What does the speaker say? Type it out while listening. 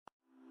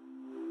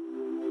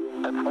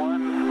That's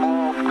one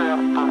small step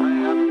for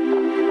man,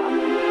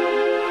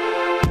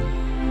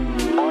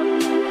 one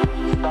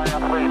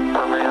giant leap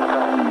for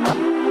mankind.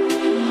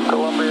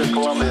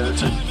 Columbia,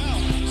 this is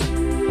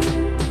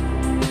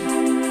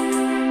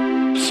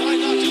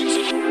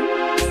Houston,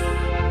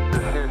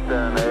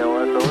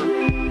 AOS over.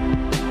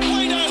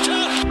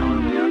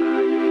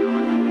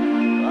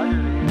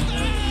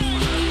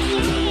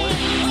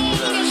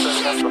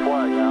 Setting up the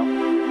flag now.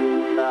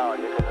 Now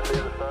you can see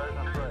the stars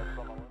and stripes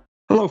on the.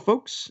 Hello,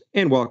 folks,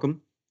 and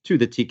welcome to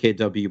the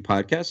TKW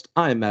podcast.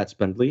 I'm Matt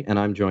Spendley, and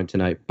I'm joined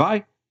tonight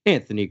by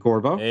Anthony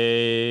Corvo.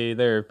 Hey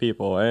there,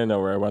 people. I didn't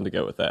know where I wanted to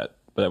go with that,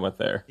 but I went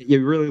there.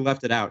 You really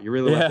left it out. You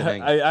really left it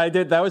hanging. I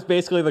did. That was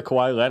basically the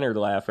Kawhi Leonard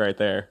laugh right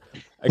there.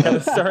 I kind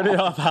of started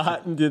off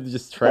hot and did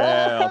just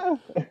trail.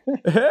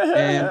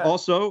 And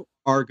also,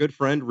 our good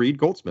friend, Reed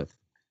Goldsmith.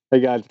 Hey,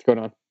 guys. What's going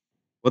on?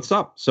 What's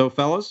up? So,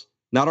 fellas,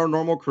 not our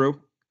normal crew.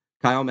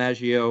 Kyle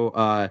Maggio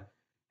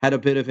had a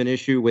bit of an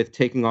issue with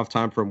taking off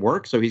time from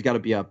work, so he's got to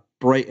be up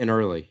bright and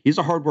early. He's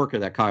a hard worker,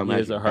 that Kyle Maggio.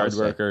 He is a hard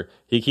worker.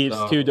 He keeps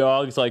two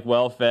dogs,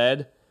 well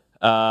fed.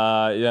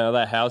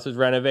 That house is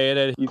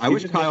renovated. I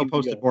wish Kyle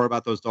posted more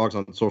about those dogs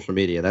on social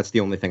media. That's the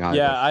only thing I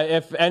wish.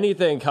 If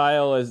anything,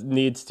 Kyle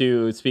needs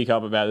to speak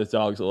up about his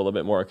dogs a little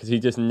bit more because he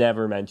just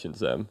never mentions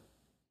them.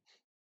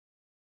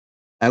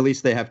 At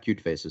least they have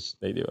cute faces.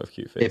 They do have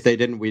cute faces. If they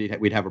didn't,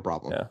 we'd have a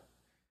problem. Yeah.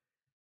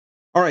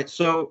 All right,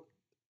 so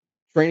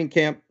training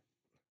camp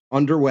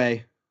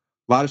underway.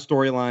 A lot of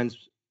storylines,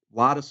 a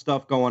lot of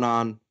stuff going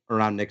on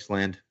around Knicks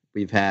land.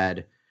 We've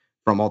had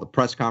from all the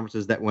press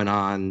conferences that went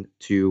on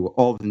to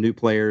all the new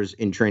players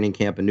in training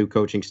camp and new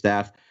coaching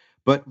staff.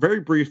 But very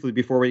briefly,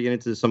 before we get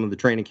into some of the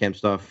training camp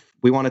stuff,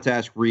 we wanted to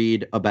ask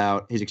Reed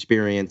about his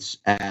experience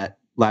at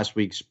last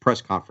week's press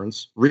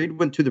conference. Reed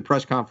went to the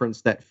press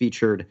conference that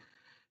featured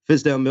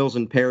Fizdale, Mills,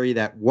 and Perry.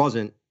 That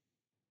wasn't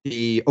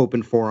the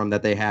open forum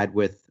that they had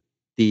with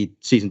the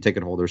season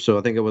ticket holders. So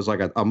I think it was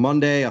like a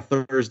Monday, a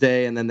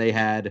Thursday, and then they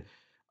had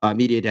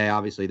media day,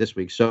 obviously, this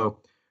week. So,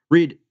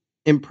 Reed,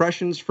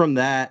 impressions from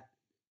that.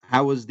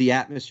 How was the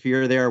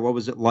atmosphere there? What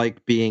was it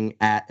like being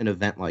at an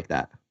event like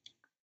that?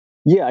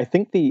 Yeah, I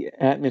think the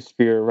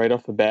atmosphere right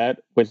off the bat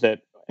was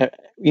that,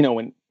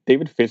 when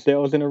David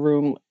Fizdale is in a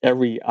room,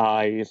 every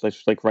eye is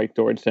just right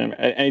towards him.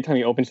 Anytime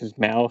he opens his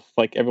mouth,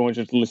 everyone's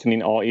just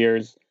listening all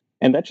ears.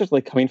 And that's just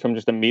coming from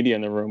just the media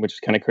in the room, which is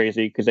kind of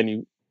crazy because then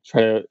you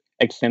try to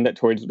extend that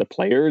towards the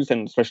players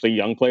and especially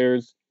young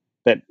players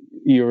that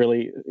you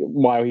really,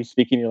 while he's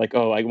speaking, you're like,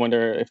 oh, I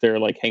wonder if they're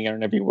hanging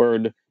on every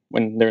word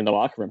when they're in the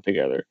locker room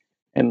together.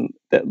 And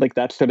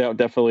that stood out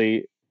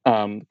definitely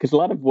because a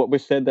lot of what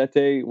was said that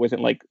day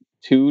wasn't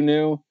too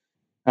new.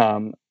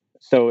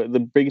 So the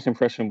biggest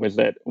impression was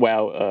that,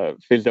 wow,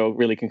 Fizdale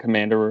really can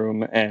command a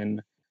room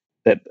and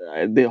that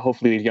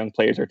hopefully these young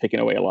players are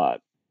taking away a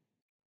lot.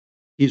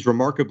 He's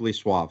remarkably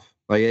suave.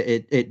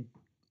 It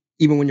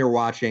even when you're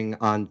watching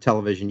on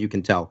television, you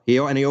can tell. He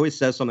always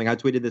says something. I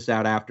tweeted this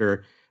out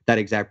after that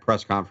exact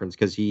press conference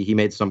because he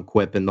made some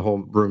quip and the whole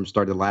room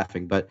started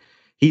laughing. But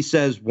he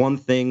says one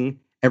thing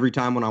every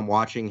time when I'm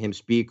watching him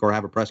speak or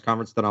have a press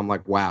conference that I'm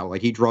like, wow,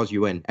 he draws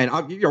you in. And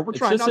we're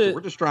trying not to.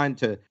 We're just trying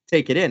to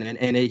take it in.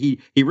 And he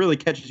really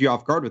catches you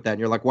off guard with that.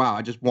 And you're like, wow,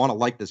 I just want to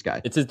like this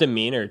guy. It's his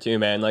demeanor too,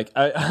 man.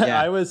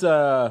 I was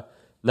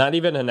not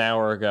even an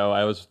hour ago.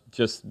 I was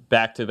just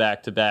back to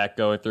back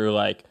going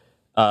through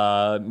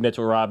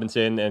Mitchell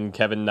Robinson and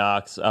Kevin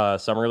Knox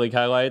Summer League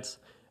highlights.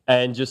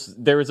 And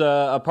just there was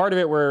a part of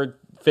it where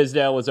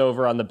Fizdale was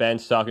over on the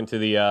bench talking to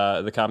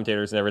the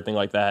commentators and everything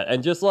like that.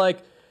 And just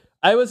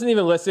I wasn't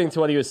even listening to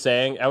what he was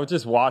saying. I was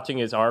just watching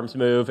his arms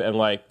move and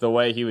the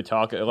way he would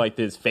talk,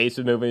 his face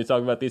would move when he was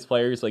talking about these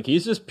players.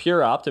 He's just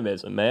pure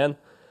optimism, man.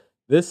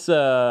 This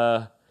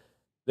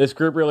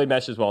group really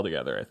meshes well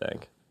together, I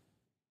think.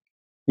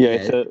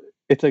 Yeah,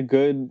 it's a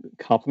good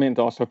compliment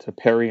also to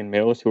Perry and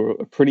Mills, who are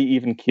a pretty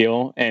even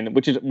keel, and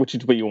which is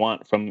what you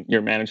want from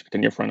your management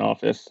and your front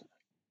office.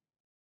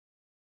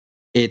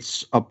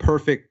 It's a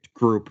perfect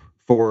group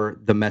for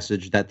the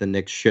message that the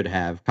Knicks should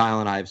have. Kyle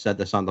and I have said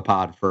this on the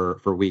pod for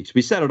weeks.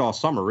 We said it all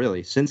summer,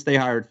 really. Since they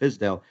hired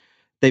Fizdale,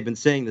 they've been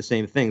saying the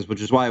same things,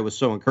 which is why it was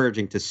so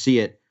encouraging to see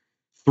it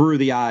through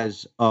the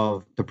eyes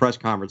of the press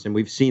conference. And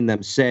we've seen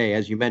them say,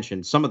 as you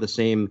mentioned, some of the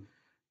same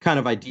kind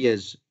of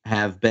ideas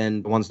have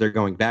been the ones they're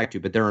going back to,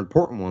 but they're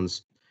important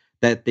ones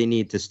that they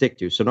need to stick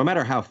to. So no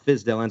matter how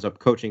Fizdale ends up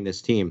coaching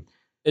this team,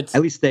 at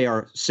least they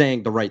are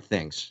saying the right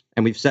things.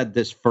 And we've said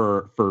this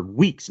for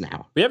weeks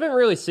now. We haven't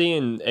really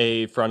seen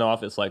a front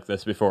office like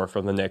this before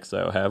from the Knicks,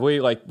 though, have we?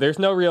 There's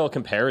no real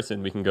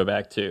comparison we can go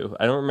back to.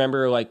 I don't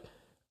remember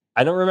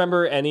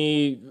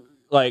any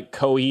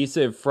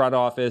cohesive front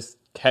office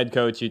head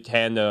coach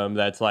tandem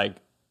that's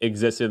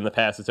existed in the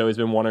past. It's always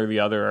been one or the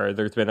other, or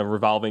there's been a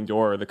revolving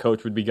door. The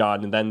coach would be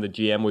gone, and then the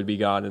GM would be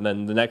gone, and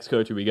then the next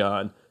coach would be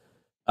gone.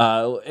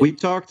 We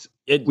talked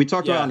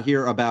around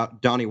here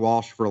about Donnie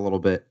Walsh for a little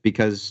bit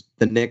because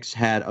the Knicks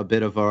had a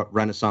bit of a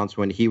renaissance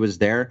when he was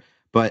there,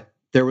 but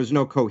there was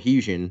no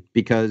cohesion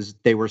because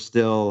they were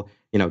still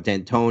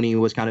D'Antoni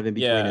was kind of in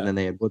between, and then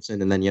they had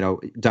Woodson, and then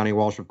Donnie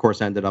Walsh, of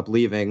course, ended up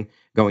leaving,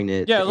 going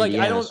to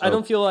Indiana. I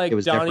don't feel like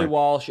Donnie different.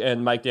 Walsh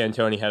and Mike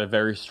D'Antoni had a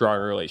very strong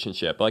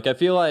relationship. Like I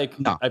feel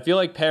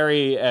like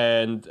Perry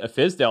and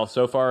Fizdale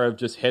so far have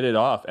just hit it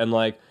off, and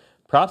like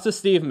props to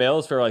Steve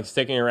Mills for like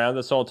sticking around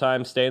this whole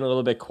time, staying a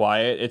little bit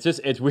quiet.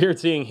 It's weird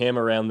seeing him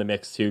around the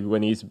mix too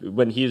when he's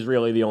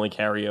really the only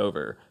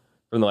carryover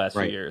from the last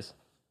few years.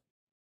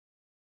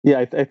 Yeah,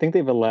 I think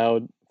they've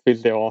allowed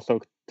Fizdale also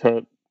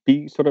to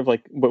be sort of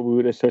like what we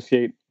would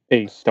associate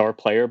a star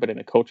player, but in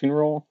a coaching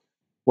role,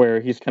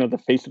 where he's kind of the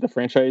face of the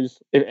franchise.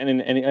 And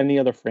in any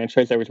other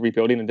franchise that was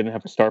rebuilding and didn't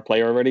have a star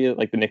player already,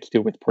 like the Knicks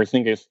do with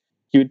Porzingis,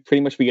 he would pretty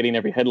much be getting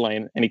every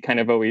headline, and he kind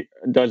of always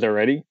does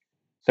already.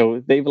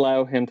 So they've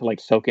allowed him to like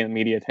soak in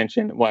media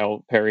attention,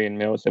 while Perry and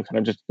Mills have kind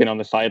of just been on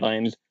the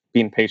sidelines,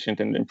 being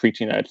patient and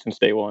preaching that since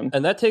day one.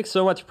 And that takes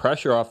so much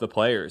pressure off the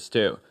players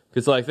too.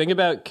 Because, like, think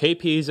about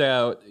KP's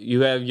out.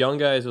 You have young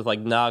guys with,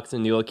 like, Knox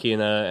and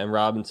Ntilikina and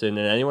Robinson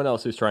and anyone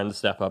else who's trying to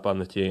step up on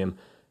the team.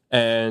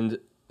 And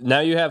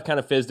now you have kind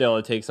of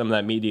Fizdale to take some of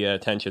that media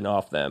attention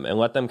off them and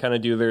let them kind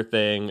of do their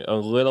thing a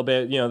little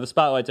bit. The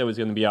spotlight's always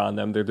going to be on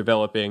them. They're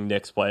developing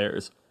Knicks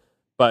players.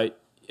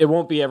 But it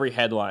won't be every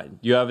headline.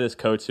 You have this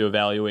coach to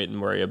evaluate and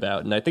worry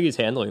about. And I think he's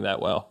handling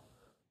that well.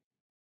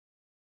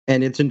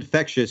 And it's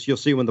infectious. You'll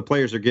see when the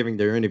players are giving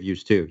their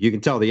interviews, too. You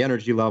can tell the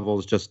energy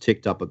levels just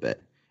ticked up a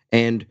bit.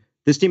 And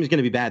this team is going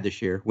to be bad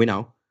this year, we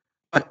know.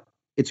 But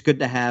it's good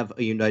to have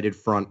a united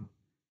front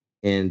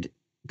and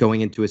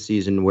going into a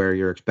season where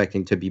you're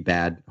expecting to be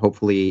bad.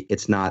 Hopefully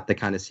it's not the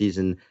kind of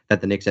season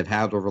that the Knicks have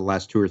had over the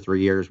last 2 or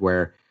 3 years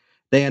where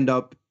they end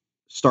up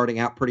starting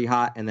out pretty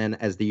hot, and then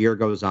as the year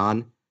goes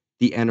on,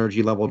 the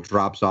energy level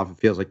drops off. It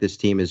feels like this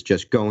team is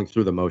just going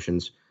through the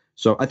motions.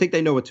 So I think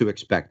they know what to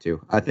expect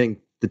to. I think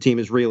the team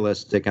is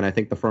realistic, and I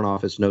think the front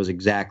office knows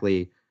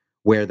exactly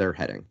where they're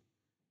heading.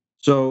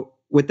 So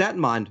with that in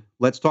mind,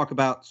 let's talk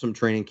about some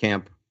training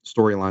camp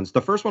storylines.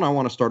 The first one I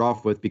want to start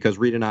off with, because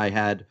Reed and I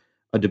had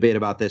a debate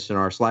about this in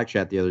our Slack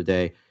chat the other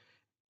day,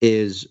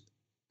 is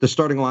the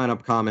starting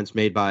lineup comments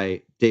made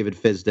by David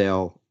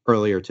Fizdale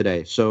earlier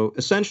today. So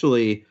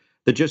essentially,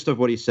 the gist of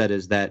what he said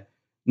is that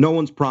no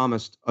one's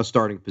promised a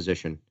starting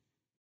position.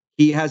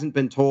 He hasn't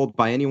been told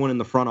by anyone in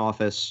the front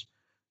office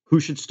who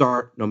should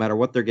start, no matter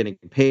what they're getting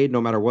paid,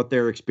 no matter what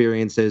their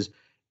experience is.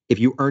 If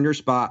you earn your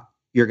spot,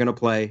 you're going to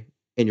play,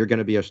 and you're going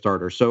to be a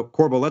starter. So,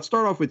 Corbo, let's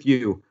start off with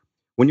you.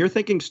 When you're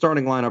thinking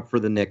starting lineup for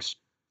the Knicks,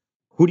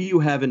 who do you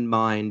have in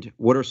mind?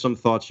 What are some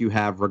thoughts you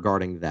have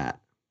regarding that?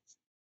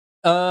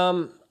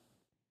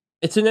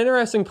 It's an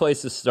interesting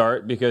place to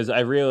start because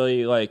I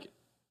really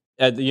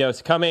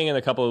it's coming in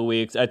a couple of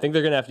weeks. I think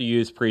they're going to have to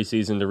use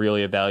preseason to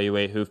really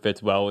evaluate who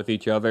fits well with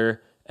each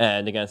other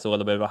and against a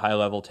little bit of a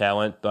high-level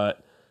talent.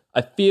 But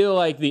I feel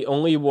like the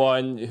only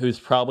one who's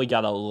probably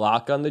got a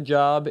lock on the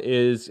job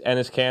is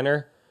Enes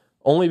Kanter.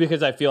 Only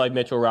because I feel like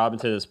Mitchell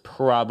Robinson is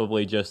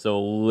probably just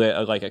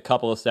a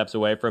couple of steps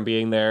away from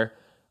being there.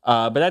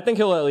 But I think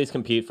he'll at least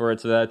compete for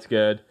it, so that's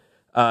good.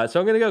 So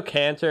I'm going to go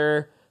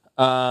Kanter.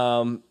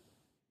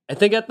 I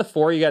think at the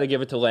 4, you got to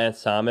give it to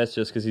Lance Thomas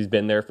just because he's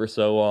been there for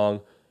so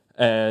long.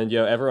 And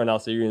everyone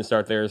else that you're going to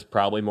start there is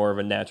probably more of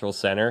a natural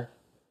center.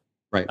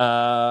 Right.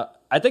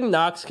 I think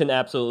Knox can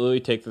absolutely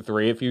take the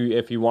 3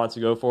 if he wants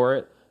to go for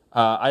it.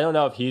 I don't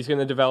know if he's going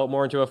to develop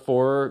more into a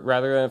 4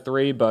 rather than a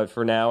 3, but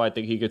for now, I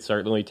think he could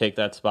certainly take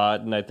that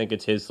spot, and I think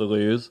it's his to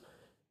lose.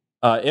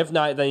 If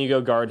not, then you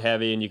go guard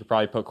heavy, and you could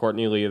probably put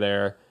Courtney Lee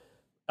there.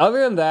 Other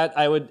than that,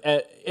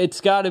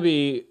 it's got to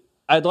be,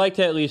 I'd like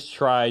to at least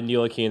try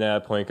Ntilikina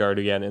at point guard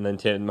again, and then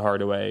Tim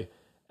Hardaway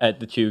at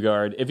the 2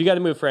 guard. If you got to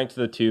move Frank to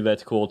the 2,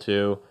 that's cool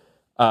too.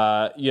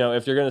 If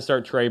you're going to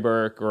start Trey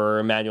Burke or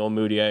Emmanuel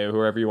Mudiay or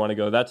whoever you want to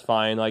go, that's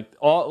fine.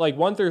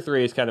 1 through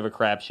 3 is kind of a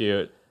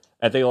crapshoot.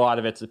 I think a lot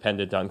of it's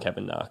dependent on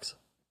Kevin Knox.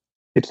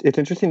 It's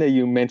interesting that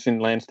you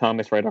mentioned Lance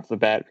Thomas right off the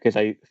bat, because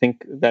I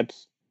think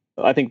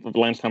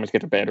Lance Thomas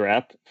gets a bad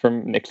rap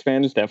from Knicks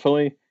fans,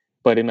 definitely.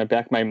 But in the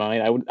back of my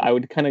mind, I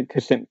would kind of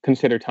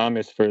consider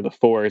Thomas for the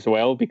 4 as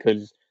well,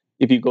 because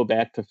if you go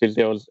back to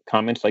Fizdale's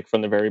comments, like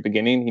from the very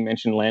beginning, he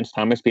mentioned Lance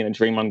Thomas being a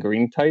Draymond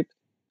Green type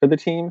for the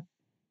team.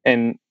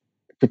 And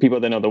for people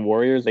that know the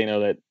Warriors, they know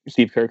that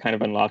Steve Kerr kind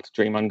of unlocked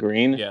Draymond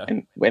Green. Yeah.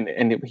 But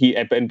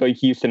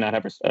he used to not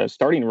have a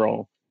starting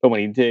role. But when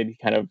he did, he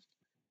kind of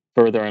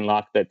further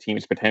unlocked that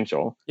team's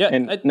potential. Yeah,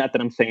 not that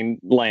I'm saying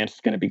Lance is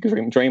going to be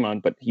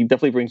Draymond, but he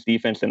definitely brings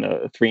defense and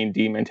a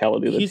 3-and-D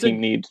mentality the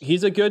team needs.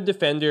 He's a good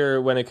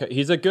defender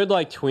he's a good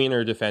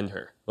tweener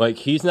defender.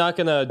 He's not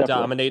going to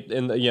dominate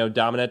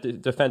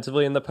dominate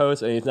defensively in the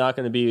post, and he's not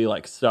going to be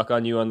stuck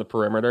on you on the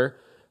perimeter.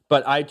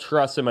 But I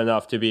trust him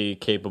enough to be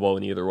capable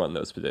in either one of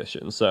those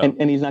positions. So,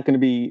 and he's not going to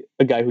be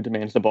a guy who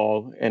demands the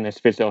ball. And as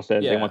Fizdale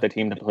says, they want the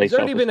team to play. He's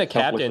already been a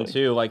captain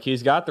too.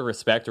 He's got the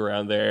respect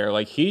around there.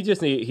 He's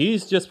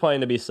just playing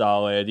to be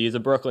solid. He's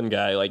a Brooklyn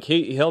guy.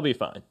 He'll be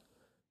fine.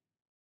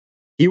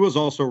 He was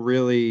also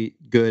really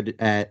good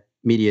at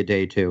media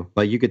day too.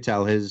 You could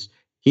tell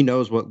he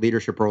knows what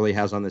leadership role he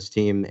has on this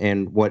team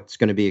and what's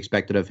going to be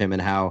expected of him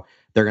and how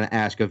they're going to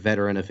ask a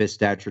veteran of his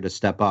stature to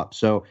step up.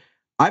 So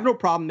I have no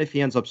problem if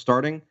he ends up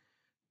starting.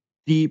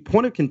 The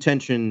point of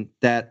contention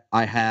that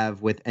I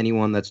have with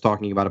anyone that's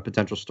talking about a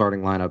potential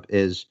starting lineup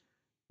is,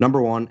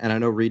 number one, and I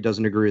know Reed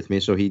doesn't agree with me,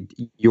 so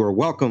you are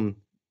welcome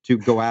to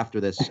go after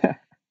this.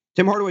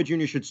 Tim Hardaway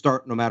Jr. should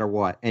start no matter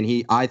what.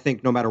 And I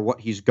think no matter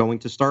what, he's going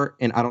to start.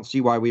 And I don't see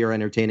why we are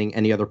entertaining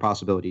any other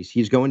possibilities.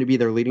 He's going to be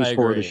their leading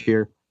scorer this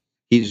year.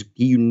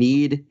 You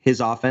need his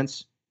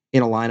offense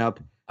in a lineup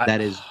that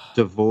is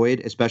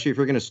devoid, especially if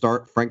you're going to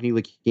start Frank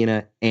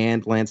Ntilikina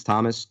and Lance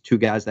Thomas, two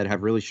guys that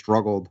have really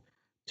struggled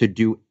to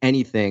do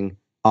anything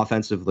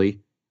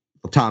offensively.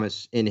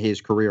 Thomas in his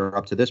career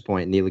up to this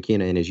point,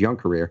 Ntilikina in his young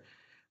career.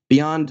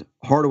 Beyond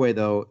Hardaway,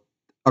 though,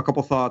 a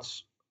couple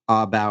thoughts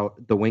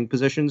about the wing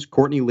positions.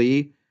 Courtney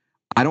Lee,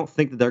 I don't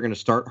think that they're going to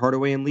start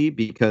Hardaway and Lee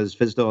because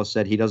Fizdale has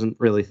said he doesn't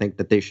really think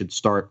that they should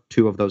start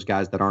two of those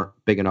guys that aren't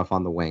big enough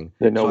on the wing.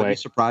 No way. I'd be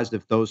surprised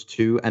if those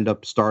two end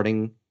up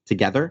starting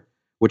together,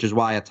 which is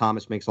why a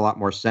Thomas makes a lot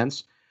more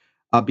sense.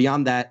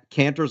 Beyond that,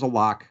 Cantor's a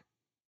lock.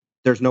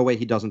 There's no way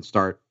he doesn't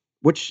start,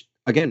 which,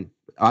 again,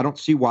 I don't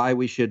see why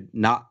we should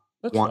not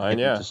want him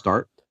to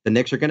start. The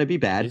Knicks are going to be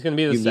bad. He's going to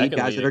be the second need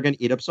guys that are going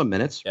to eat up some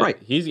minutes. Yeah, right.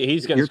 He's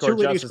going to score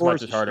just as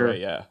much as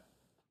Hardaway, yeah.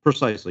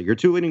 Precisely. Your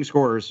two leading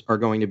scorers are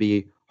going to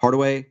be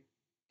Hardaway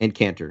and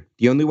Cantor.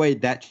 The only way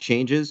that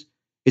changes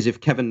is if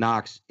Kevin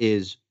Knox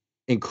is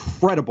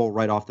incredible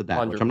right off the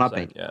bat, which I'm not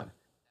banking.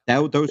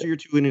 Yeah. Those are your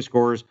two leading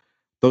scorers.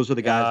 Those are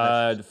the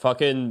guys.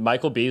 Fucking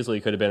Michael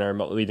Beasley could have been our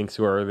leading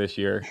scorer this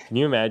year. Can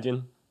you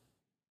imagine?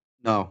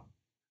 No.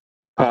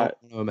 I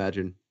don't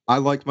imagine. I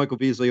liked Michael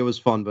Beasley. It was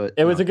fun, but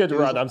it was a good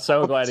run. I'm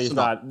so glad he's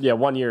not. Yeah,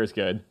 1 year is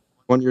good.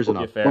 1 year's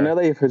enough. Well, now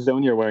that you have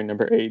Hazonia wearing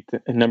number 8,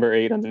 and number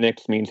 8 on the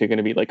Knicks means you're going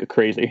to be like a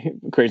crazy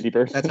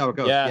person. That's how it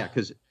goes. Yeah,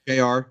 because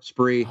JR,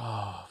 Spree,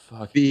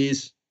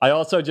 Bees. I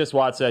also just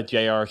watched that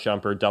JR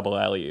Shumpert double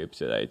alley-oop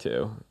today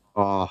too.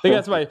 Oh, I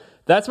think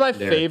that's my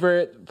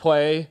favorite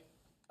play.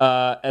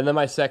 And then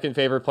my second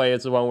favorite play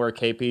is the one where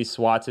KP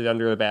swats it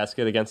under the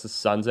basket against the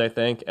Suns, I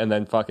think, and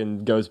then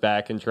fucking goes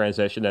back in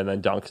transition and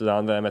then dunks it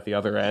on them at the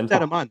other end. Keep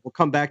that in mind. We'll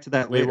come back to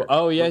that later.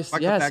 Yes.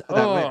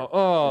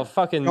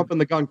 Fucking up in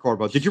the gun,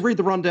 Corbo. Did you read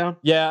the rundown?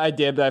 Yeah, I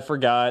did, but I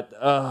forgot.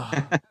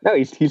 No,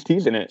 he's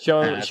teasing it.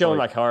 Showing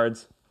my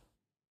cards.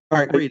 All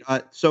right, Reed.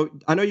 So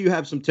I know you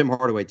have some Tim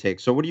Hardaway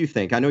takes. So what do you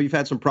think? I know you've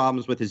had some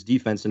problems with his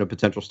defense in a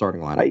potential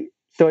starting lineup.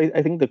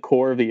 I think the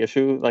core of the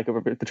issue, like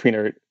between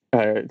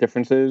our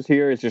differences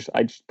here, is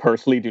I just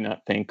personally do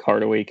not think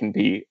Hardaway can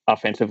be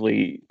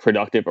offensively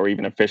productive or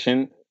even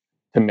efficient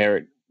to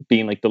merit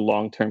being like the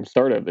long-term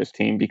starter of this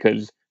team,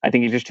 because I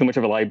think he's just too much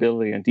of a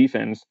liability on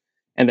defense.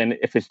 And then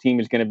if his team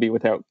is going to be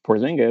without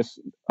Porzingis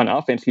on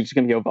offense, he's just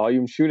going to be a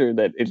volume shooter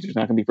that is just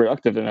not going to be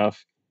productive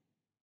enough.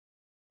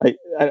 I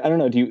don't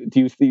know. Do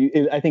you see?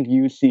 I think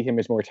you see him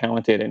as more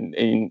talented,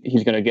 and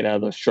he's going to get out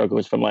of those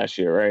struggles from last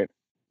year, right?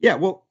 Yeah.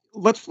 Well,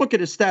 let's look at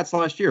his stats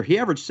last year. He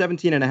averaged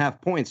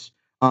 17.5 points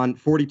on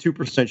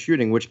 42%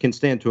 shooting, which can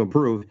stand to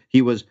improve.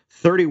 He was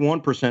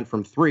 31%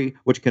 from three,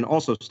 which can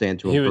also stand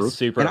to improve. He was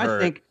super hurt. I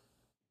think,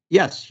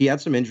 yes, he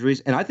had some injuries,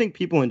 and I think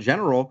people in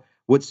general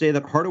would say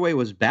that Hardaway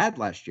was bad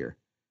last year.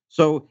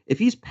 So if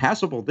he's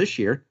passable this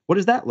year, what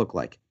does that look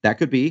like? That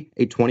could be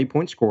a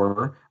 20-point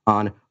scorer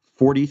on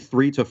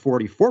 43 to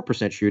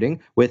 44%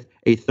 shooting with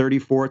a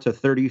 34 to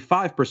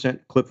 35%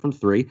 clip from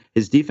three.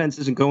 His defense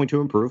isn't going to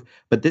improve,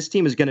 but this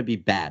team is going to be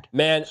bad.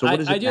 Man, so I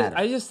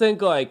just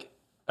think like,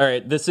 all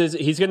right,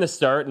 he's going to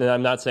start, and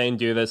I'm not saying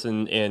do this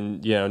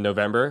in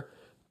November,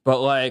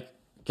 but like,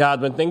 God,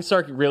 when things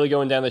start really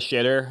going down the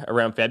shitter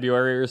around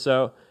February or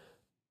so,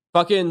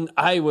 fucking,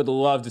 I would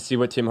love to see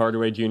what Tim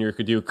Hardaway Jr.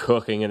 could do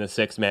cooking in a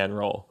 6-man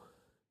role.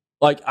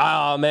 Like,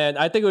 oh man,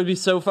 I think it would be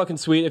so fucking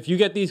sweet if you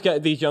get these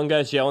young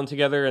guys gelling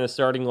together in a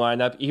starting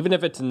lineup, even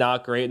if it's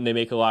not great and they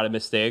make a lot of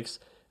mistakes,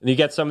 and you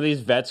get some of these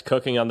vets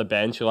cooking on the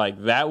bench.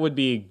 Like, that would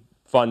be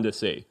fun to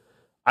see.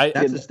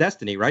 That's his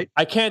destiny, right?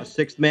 I can't. A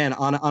 6th man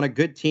on a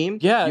good team.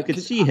 Yeah, you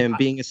could see him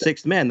being a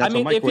 6th man. That's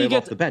a microwave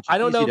off the bench. I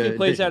don't know if he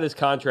plays out his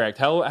contract.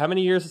 How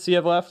many years does he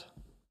have left?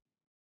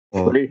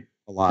 Well, 3.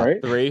 A lot.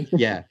 Right? 3.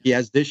 Yeah, he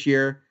has this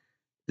year.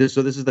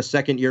 So this is the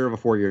second year of a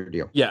 4-year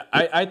deal. Yeah,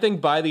 I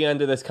think by the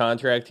end of this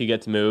contract, he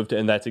gets moved,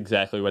 and that's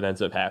exactly what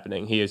ends up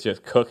happening. He is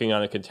just cooking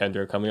on a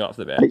contender coming off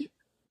the bench.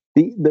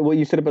 What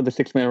you said about the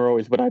 6-man role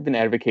is what I've been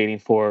advocating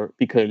for,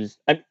 because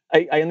I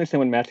understand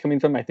where Matt's coming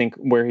from. I think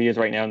where he is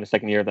right now in the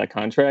second year of that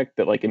contract,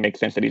 that like it makes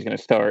sense that he's going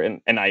to start,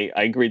 and I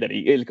agree that he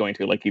is going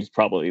to. Like, he's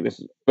probably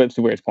that's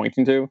where it's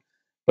pointing to.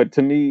 But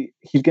to me,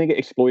 he's going to get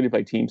exploited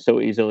by teams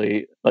so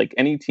easily. Like,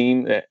 any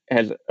team that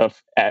has a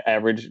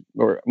average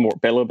or a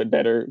little bit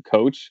better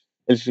coach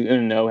is going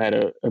to know how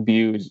to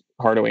abuse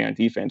Hardaway on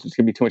defense. It's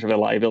going to be too much of a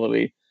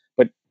liability.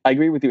 But I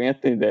agree with you,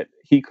 Anthony, that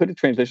he could have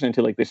transitioned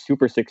into like this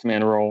super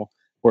 6-man role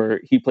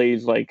where he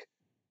plays like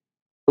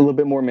a little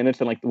bit more minutes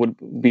than like would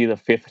be the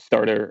 5th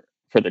starter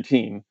for the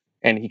team,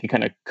 and he can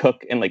kind of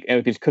cook. And like,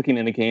 if he's cooking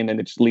in the game,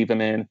 then just leave him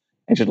in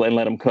and just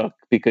let him cook,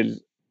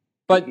 because.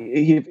 But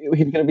he's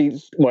going to be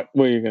what?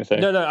 What are you going to say?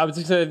 No. I was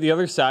just saying the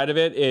other side of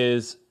it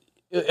is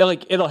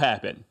like it'll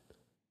happen.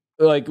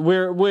 Like we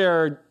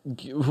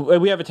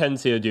have a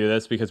tendency to do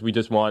this because we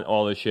just want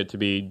all this shit to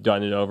be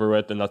done and over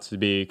with and us to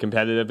be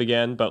competitive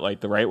again, but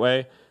like the right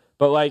way.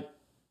 But like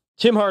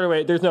Tim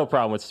Hardaway, there's no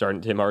problem with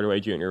starting Tim Hardaway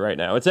Jr. right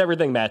now. It's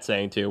everything Matt's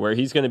saying too, where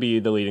he's going to be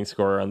the leading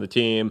scorer on the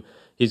team.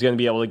 He's going to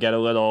be able to get a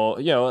little,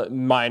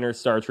 minor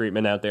star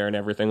treatment out there and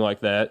everything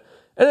like that.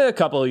 And in a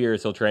couple of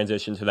years, he'll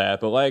transition to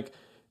that. But like,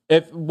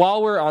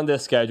 while we're on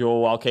this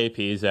schedule, while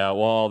KP's out,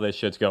 while all this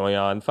shit's going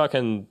on,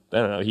 fucking, I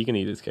don't know, he can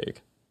eat his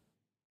cake.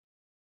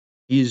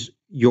 He's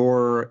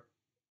one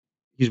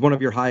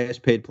of your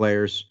highest paid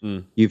players.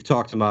 You've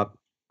talked him up.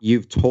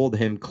 You've told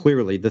him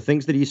clearly the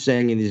things that he's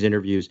saying in these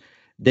interviews.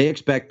 They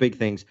expect big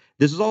things.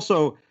 This is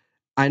also,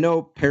 I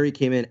know Perry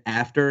came in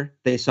after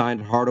they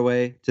signed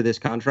Hardaway to this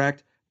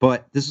contract,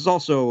 but this is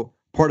also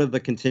part of the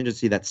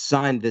contingency that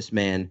signed this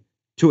man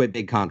to a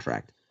big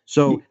contract.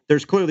 So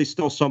there's clearly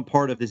still some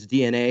part of this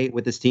DNA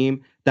with this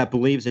team that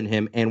believes in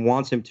him and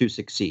wants him to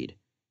succeed.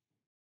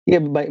 Yeah,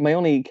 but my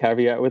only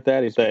caveat with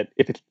that is that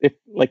if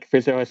like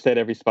Frizzo has said,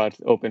 every spot's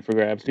open for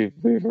grabs.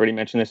 We've already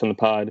mentioned this on the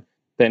pod.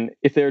 Then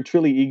if they're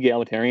truly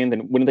egalitarian,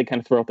 then wouldn't they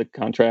kind of throw out the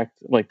contract?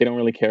 Like they don't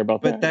really care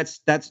about that. But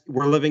that's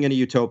we're living in a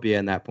utopia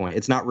in that point.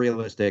 It's not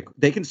realistic.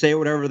 They can say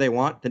whatever they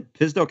want. Then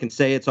Fizdo can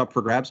say it's up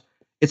for grabs.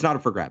 It's not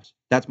up for grabs.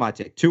 That's my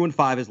take. 2 and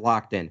 5 is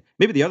locked in.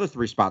 Maybe the other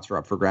 3 spots are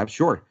up for grabs.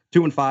 Sure.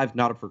 2 and 5,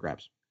 not up for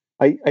grabs.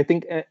 I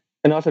think,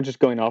 and also just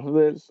going off of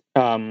this,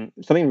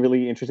 something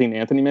really interesting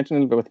Anthony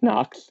mentioned, but with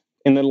Knox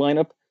in the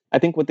lineup, I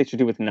think what they should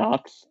do with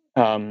Knox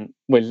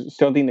was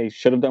something they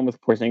should have done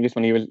with Porzingis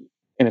when he was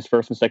in his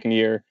first and second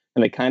year,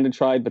 and they kind of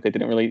tried, but they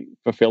didn't really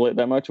fulfill it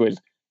that much. Was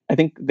I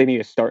think they need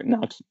to start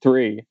Knox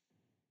 3,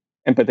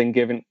 but then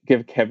give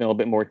Kevin a little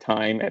bit more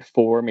time at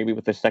 4, maybe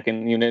with the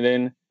second unit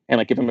in, and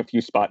like give him a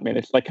few spot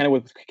minutes, like kind of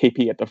with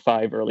KP at the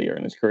 5 earlier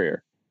in his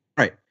career.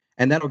 Right,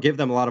 and that'll give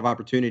them a lot of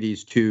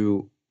opportunities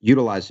to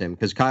utilize him,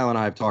 because Kyle and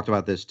I have talked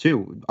about this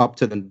too, up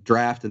to the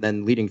draft and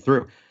then leading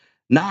through.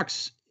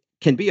 Knox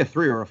can be a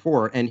 3 or a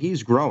 4, and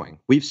he's growing.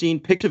 We've seen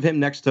pics of him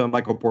next to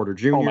Michael Porter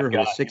Jr., who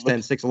is 6'10",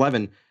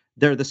 6'11".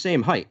 They're the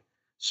same height.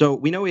 So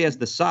we know he has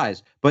the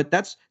size, but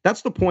that's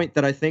the point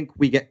that I think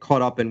we get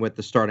caught up in with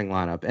the starting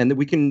lineup. And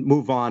we can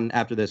move on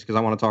after this because I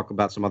want to talk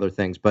about some other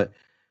things. But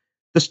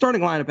the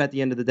starting lineup at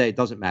the end of the day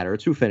doesn't matter.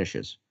 It's who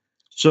finishes.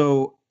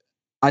 So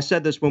I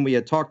said this when we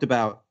had talked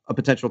about a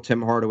potential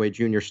Tim Hardaway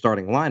Jr.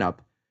 starting lineup.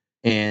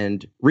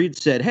 And Reed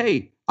said,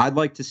 hey, I'd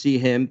like to see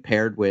him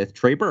paired with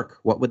Trey Burke.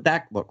 What would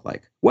that look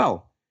like?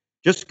 Well,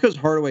 just because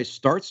Hardaway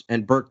starts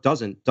and Burke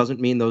doesn't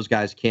mean those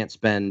guys can't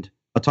spend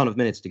a ton of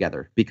minutes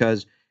together,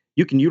 because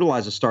you can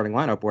utilize a starting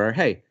lineup where,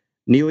 hey,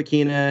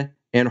 Ntilikina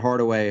and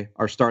Hardaway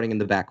are starting in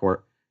the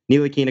backcourt.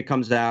 Ntilikina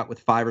comes out with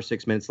 5 or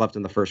 6 minutes left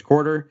in the first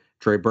quarter.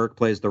 Trey Burke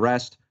plays the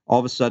rest. All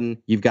of a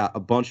sudden, you've got a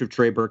bunch of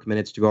Trey Burke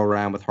minutes to go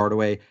around with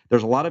Hardaway.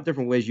 There's a lot of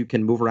different ways you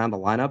can move around the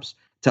lineups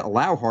to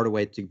allow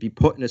Hardaway to be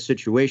put in a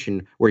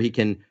situation where he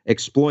can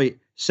exploit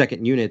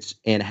second units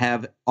and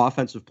have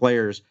offensive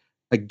players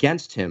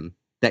against him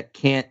that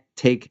can't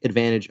take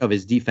advantage of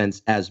his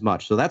defense as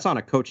much. So that's on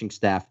a coaching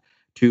staff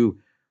to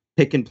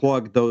pick and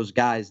plug those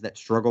guys that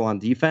struggle on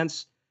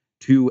defense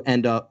to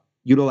end up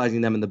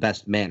utilizing them in the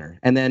best manner.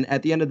 And then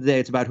at the end of the day,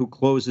 it's about who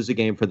closes a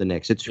game for the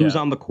Knicks. It's who's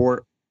on the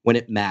court when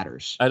it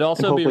matters. I'd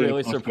also be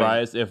really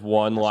surprised if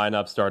one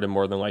lineup started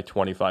more than like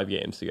 25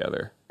 games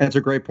together. That's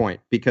a great point,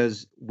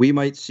 because we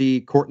might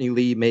see Courtney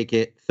Lee make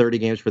it 30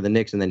 games for the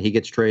Knicks and then he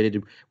gets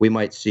traded. We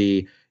might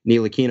see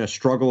Ntilikina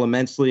struggle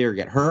immensely or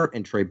get hurt,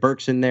 and Trey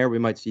Burke's in there. We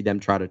might see them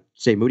try to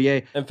say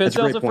Moutier. And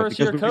Fizdale's a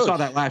first-year coach. We saw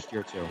that last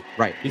year too.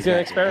 Right. He's going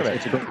to experiment.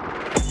 It's a great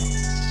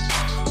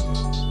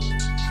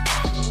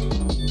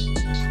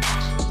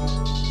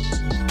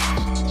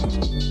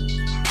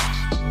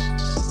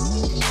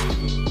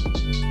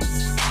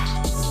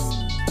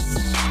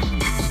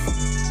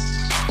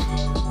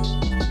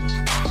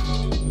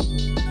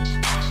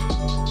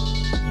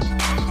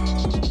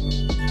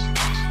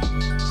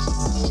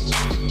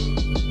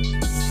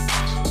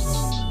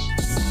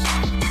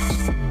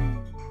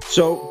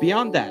So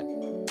beyond that,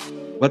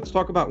 let's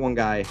talk about one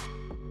guy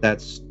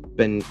that's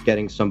been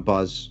getting some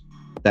buzz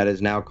that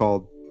is now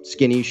called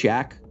Skinny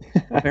Shaq,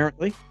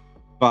 apparently,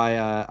 by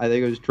I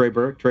think it was Trey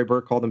Burke. Trey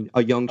Burke called him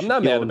a young. I'm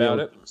not mad about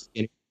it.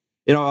 Skinny.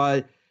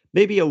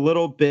 Maybe a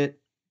little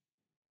bit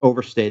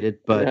overstated,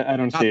 but I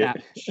don't see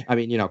it. I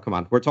mean, come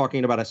on. We're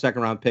talking about a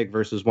second-round pick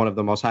versus one of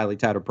the most highly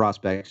touted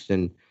prospects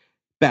in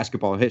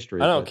basketball history.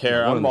 I don't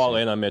care. I'm all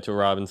in on Mitchell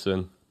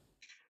Robinson.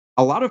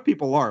 A lot of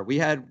people are. We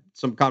had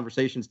some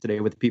conversations today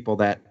with people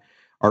that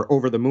are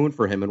over the moon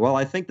for him. And while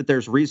I think that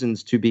there's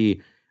reasons to be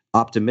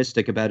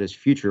optimistic about his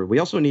future, we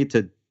also need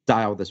to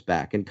dial this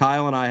back. And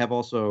Kyle and I have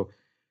also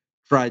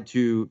tried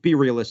to be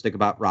realistic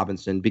about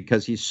Robinson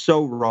because he's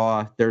so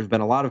raw. There's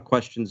been a lot of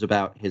questions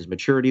about his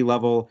maturity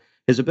level,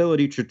 his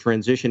ability to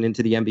transition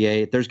into the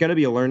NBA. There's going to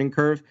be a learning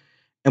curve.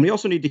 And we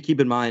also need to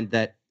keep in mind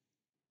that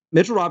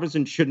Mitchell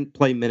Robinson shouldn't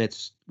play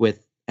minutes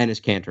with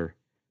Enes Kanter.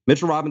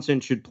 Mitchell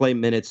Robinson should play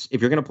minutes. If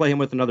you're going to play him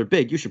with another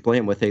big, you should play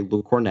him with a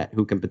Luke Cornett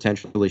who can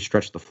potentially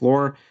stretch the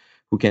floor,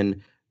 who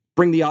can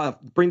bring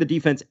the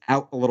defense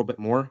out a little bit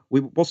more.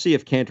 We'll see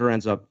if Cantor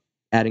ends up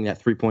adding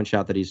that 3-point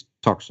shot that he's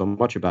talked so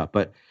much about.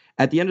 But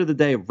at the end of the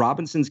day,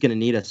 Robinson's going to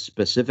need a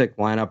specific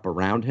lineup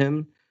around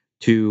him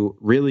to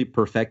really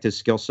perfect his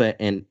skill set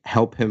and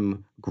help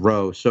him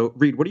grow. So,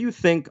 Reed, what do you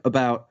think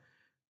about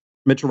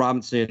Mitchell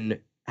Robinson,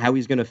 how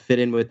he's going to fit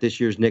in with this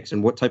year's Knicks,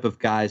 and what type of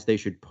guys they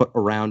should put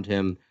around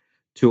him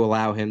to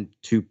allow him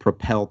to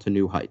propel to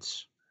new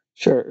heights?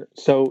 Sure.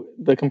 So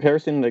the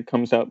comparison that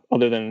comes up,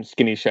 other than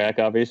Skinny Shaq,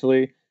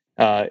 obviously,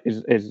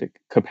 is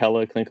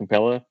Clint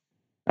Capella.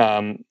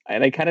 And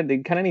they kind of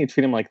need to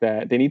treat him like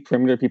that. They need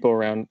perimeter people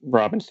around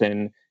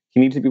Robinson. He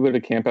needs to be able to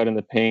camp out in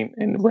the paint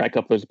and rack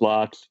up those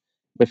blocks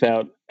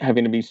without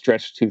having to be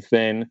stretched too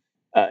thin.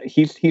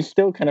 He's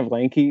still kind of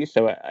lanky,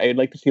 so I'd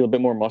like to see a little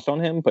bit more muscle on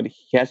him, but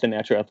he has the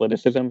natural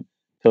athleticism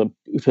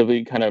to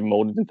be kind of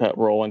molded into that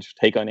role and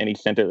take on any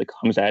center that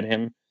comes at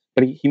him.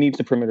 But he needs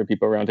the perimeter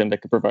people around him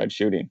that can provide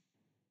shooting.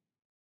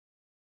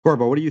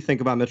 Corbo, what do you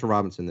think about Mitchell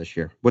Robinson this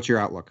year? What's your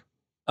outlook?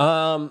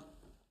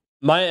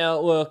 My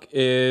outlook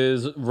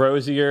is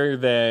rosier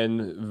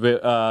than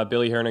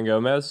Billy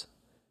Hernan-Gomez.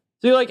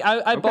 See, like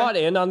I bought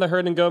in on the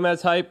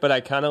Hernan-Gomez hype, but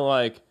I kind of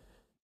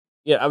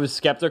I was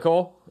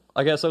skeptical,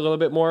 I guess, a little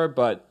bit more.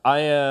 But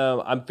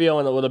I'm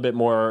feeling a little bit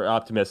more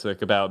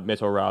optimistic about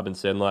Mitchell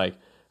Robinson. Like,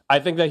 I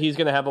think that he's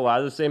going to have a lot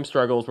of the same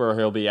struggles where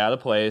he'll be out of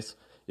place.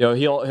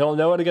 He'll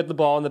know how to get the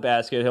ball in the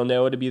basket. He'll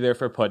know how to be there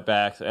for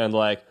putbacks, and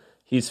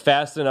he's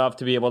fast enough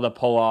to be able to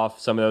pull off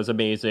some of those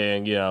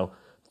amazing,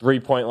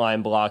 3-point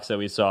line blocks that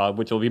we saw,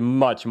 which will be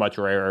much, much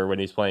rarer when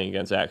he's playing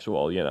against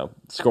actual,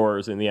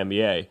 scorers in the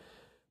NBA.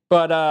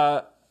 But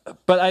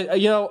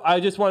I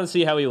just want to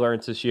see how he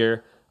learns this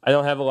year. I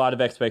don't have a lot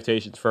of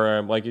expectations for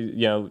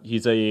him.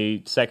 He's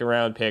a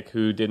second-round pick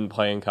who didn't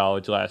play in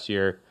college last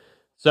year.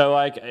 So,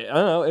 I don't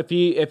know, if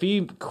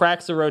he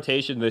cracks the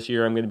rotation this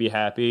year, I'm going to be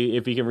happy.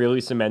 If he can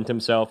really cement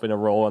himself in a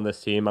role on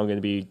this team, I'm going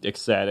to be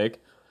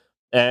ecstatic.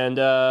 And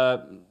I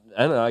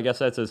don't know, I guess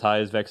that's as high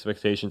as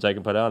expectations I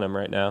can put on him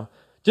right now.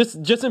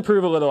 Just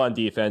improve a little on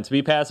defense.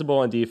 Be passable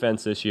on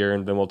defense this year,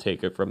 and then we'll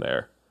take it from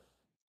there.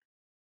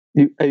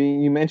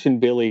 You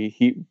mentioned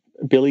Billy.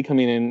 Billy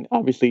coming in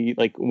obviously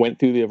went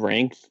through the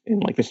ranks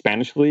in the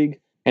Spanish league,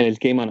 and his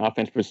game on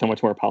offense was so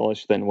much more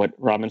polished than what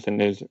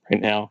Robinson is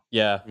right now.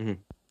 Yeah,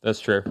 that's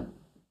true.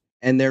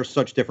 And they're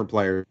such different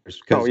players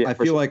because I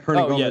feel like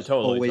Hernan-Gomez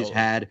always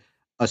had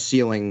a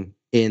ceiling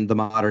in the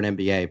modern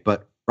NBA,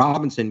 but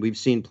Robinson, we've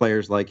seen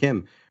players like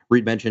him.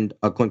 Reed mentioned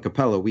a Clint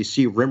Capella. We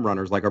see rim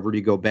runners like a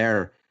Rudy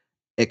Gobert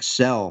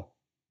excel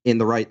in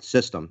the right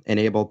system and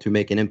able to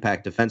make an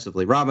impact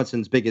defensively.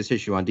 Robinson's biggest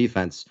issue on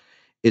defense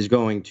is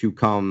going to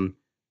come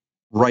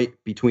right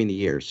between the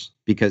ears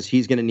because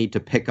he's going to need to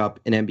pick up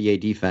an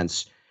NBA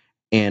defense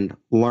and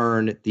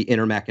learn the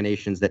inner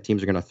machinations that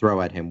teams are going to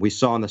throw at him. We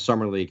saw in the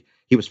Summer League,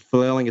 he was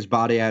flailing his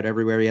body out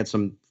everywhere. He had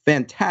some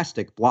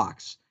fantastic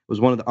blocks. It was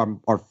one of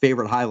our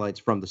favorite highlights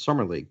from the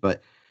Summer League,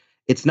 but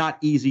it's not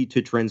easy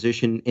to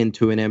transition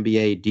into an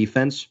NBA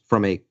defense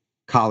from a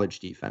college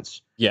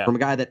defense. Yeah. From a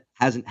guy that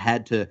hasn't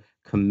had to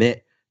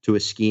commit to a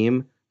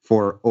scheme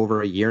for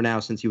over a year now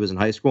since he was in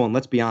high school. And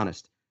let's be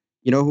honest,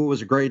 you know who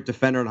was a great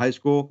defender in high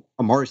school?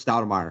 Amari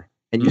Stoudemire.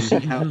 And you see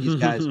how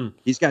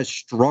these guys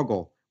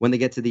struggle when they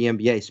get to the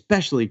NBA,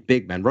 especially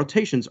big men.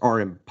 Rotations are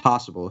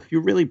impossible. If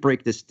you really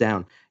break this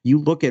down, you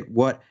look at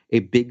what a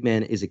big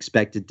man is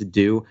expected to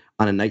do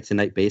on a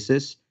night-to-night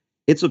basis.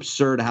 It's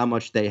absurd how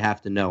much they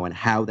have to know and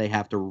how they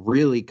have to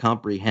really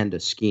comprehend a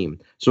scheme.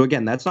 So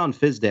again, that's on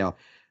Fizdale.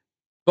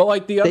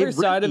 But the other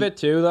side of it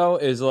too, though,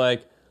 is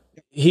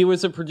he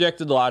was a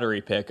projected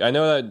lottery pick. I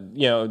know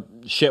that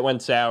shit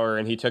went sour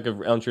and he took an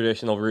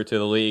untraditional route to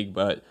the league,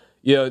 but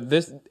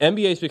this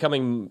NBA is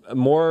becoming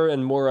more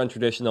and more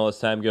untraditional as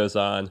time goes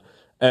on,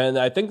 and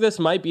I think this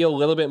might be a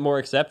little bit more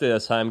accepted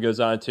as time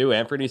goes on too.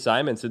 Anthony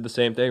Simons did the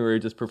same thing where he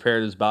just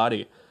prepared his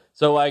body.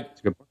 So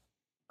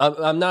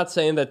I'm not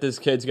saying that this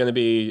kid's going to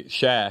be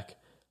Shaq.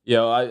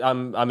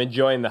 I'm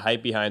enjoying the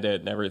hype behind it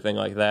and everything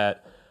like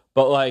that.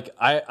 But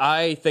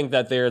I think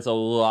that there's a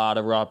lot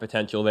of raw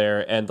potential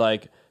there. And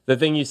the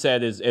thing you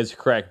said is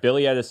correct.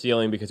 Billy had a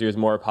ceiling because he was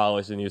more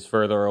polished and he was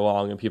further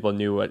along and people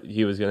knew what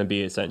he was going to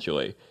be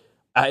essentially.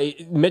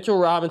 Mitchell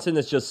Robinson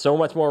is just so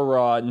much more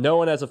raw. No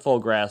one has a full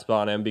grasp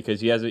on him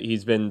because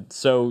he's been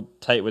so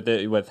tight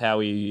with how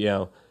he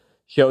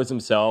shows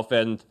himself.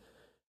 And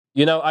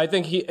I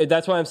think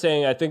that's why I'm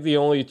saying I think the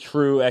only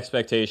true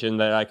expectation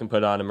that I can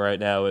put on him right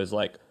now is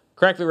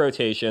crack the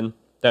rotation.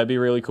 That'd be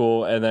really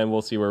cool, and then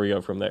we'll see where we go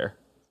from there.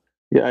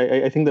 Yeah,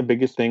 I think the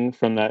biggest thing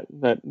from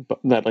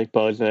that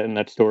buzz and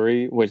that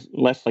story was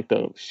less the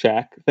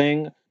Shaq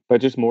thing,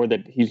 but just more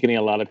that he's getting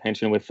a lot of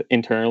attention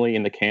internally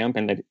in the camp,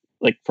 and that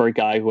for a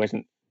guy who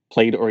hasn't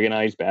played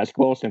organized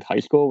basketball since high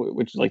school,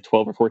 which is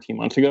 12 or 14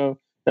 months ago,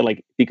 that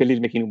because he's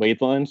making weight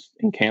runs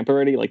in camp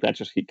already, that's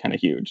just kind of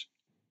huge.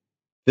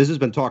 This has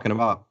been talking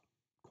about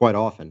quite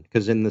often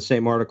because in the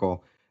same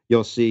article,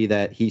 you'll see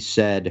that he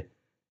said,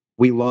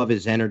 we love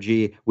his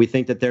energy. We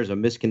think that there's a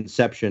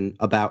misconception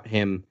about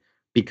him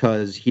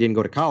because he didn't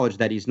go to college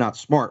that he's not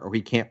smart or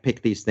he can't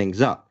pick these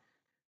things up.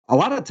 a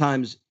lot of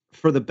times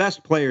for the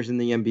best players in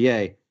the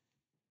NBA,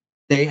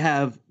 they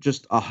have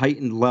just a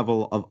heightened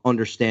level of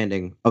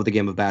understanding of the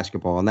game of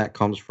basketball. And that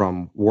comes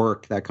from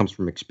work, that comes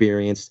from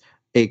experience,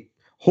 a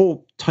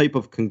whole type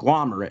of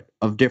conglomerate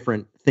of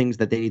different things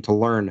that they need to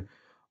learn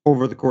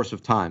over the course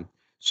of time.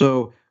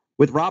 So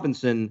with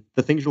Robinson,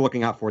 the things you're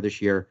looking out for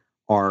this year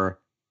are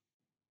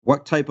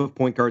what type of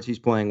point guards he's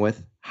playing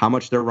with, how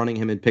much they're running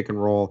him in pick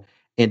and roll,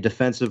 and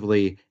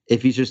defensively,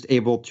 if he's just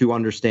able to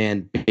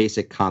understand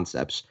basic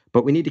concepts.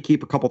 But we need to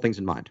keep a couple things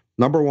in mind.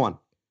 Number one,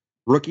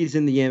 rookies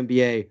in the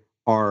NBA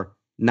are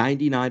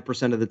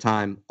 99% of the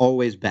time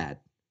always bad.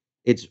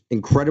 It's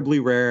incredibly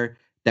rare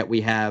that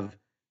we have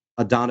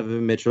a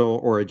Donovan Mitchell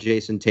or a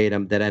Jason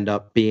Tatum that end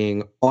up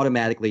being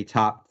automatically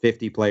top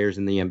 50 players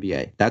in the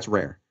NBA. That's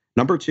rare.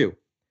 Number two,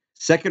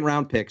 second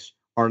round picks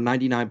are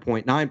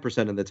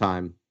 99.9% of the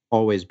time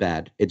always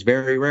bad. It's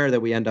very rare that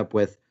we end up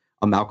with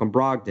a Malcolm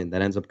Brogdon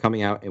that ends up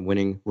coming out and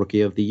winning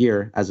Rookie of the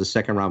Year as a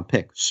second round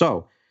pick.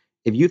 So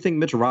if you think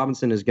Mitchell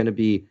Robinson is going to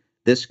be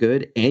this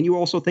good, and you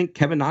also think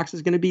Kevin Knox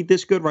is going to be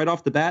this good right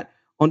off the bat,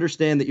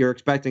 understand that you're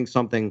expecting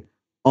something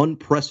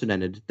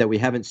unprecedented that we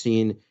haven't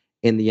seen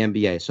in the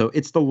NBA. So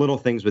it's the little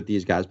things with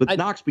these guys. But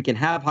Knox, we can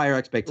have higher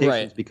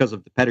expectations because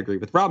of the pedigree.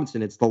 With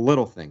Robinson, it's the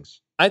little things.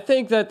 I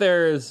think that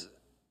there's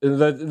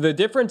the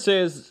difference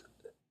is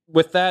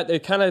with that,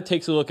 it kind of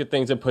takes a look at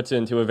things and puts it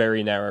into a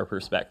very narrow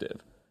perspective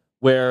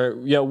where,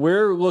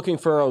 we're looking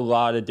for a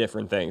lot of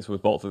different things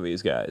with both of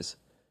these guys.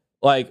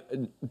 Like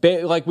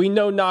we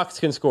know Knox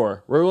can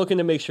score. We're looking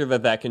to make sure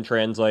that can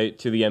translate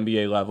to the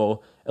NBA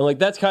level. And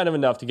that's kind of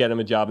enough to get him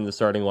a job in the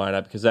starting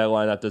lineup because that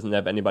lineup doesn't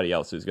have anybody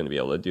else who's going to be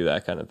able to do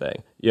that kind of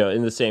thing,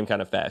 in the same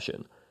kind of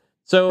fashion.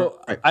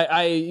 So right.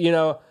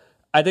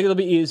 I think it'll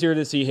be easier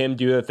to see him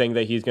do the thing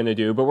that he's going to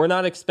do, but we're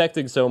not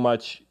expecting so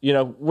much,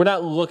 we're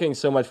not looking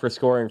so much for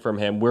scoring from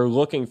him. We're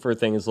looking for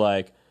things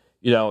like,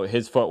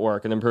 his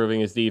footwork and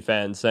improving his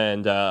defense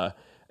and,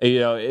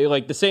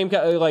 like the same,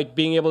 like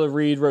being able to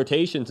read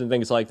rotations and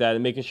things like that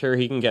and making sure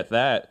he can get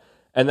that.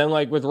 And then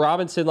with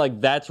Robinson,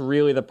 that's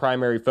really the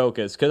primary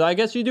focus. Because I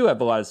guess you do have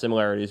a lot of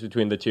similarities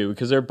between the two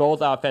because they're both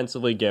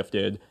offensively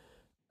gifted.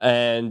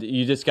 And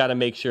you just got to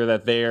make sure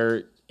that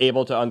they're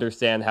able to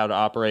understand how to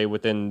operate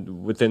within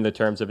the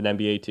terms of an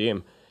NBA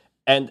team.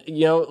 And,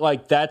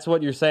 that's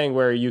what you're saying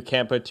where you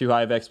can't put too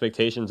high of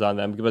expectations on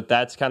them. But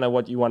that's kind of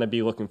what you want to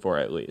be looking for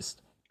at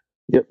least.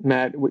 Yep,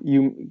 Matt,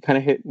 you kind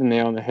of hit the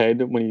nail on the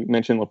head when you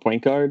mentioned the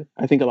point guard.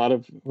 I think a lot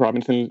of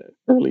Robinson's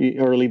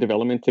early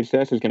development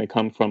success is going to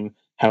come from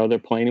how they're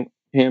playing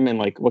him and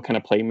what kind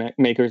of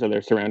playmakers are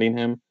there surrounding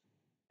him.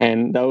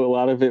 And though a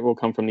lot of it will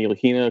come from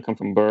Ntilikina, come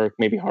from Burke,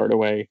 maybe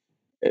Hardaway.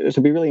 This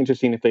will be really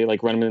interesting if they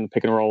run him in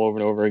pick and roll over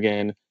and over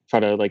again, try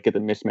to get the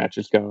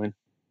mismatches going.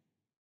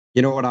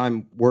 You know what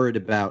I'm worried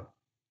about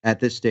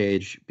at this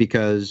stage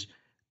because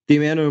the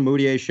Emmanuel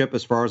Mudiay ship,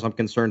 as far as I'm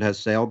concerned, has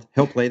sailed.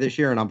 He'll play this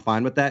year, and I'm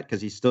fine with that because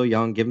he's still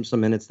young. Give him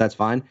some minutes. That's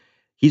fine.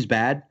 He's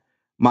bad.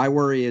 My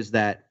worry is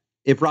that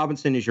if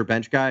Robinson is your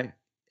bench guy,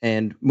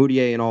 and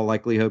Mudiay in all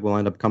likelihood will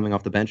end up coming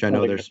off the bench. I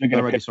know there's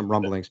already some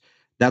rumblings.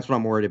 That's what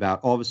I'm worried about.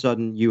 All of a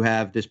sudden, you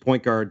have this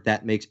point guard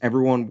that makes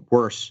everyone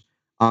worse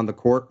on the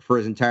court for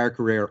his entire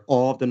career.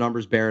 All of the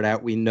numbers bear it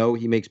out. We know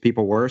he makes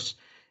people worse.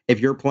 If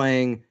you're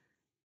playing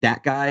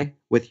that guy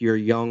with your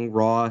young,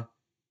 raw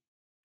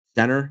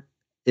center,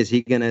 is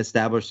he going to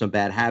establish some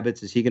bad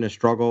habits? Is he going to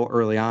struggle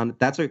early on?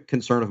 That's a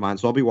concern of mine.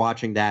 So I'll be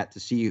watching that to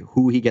see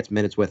who he gets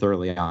minutes with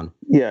early on.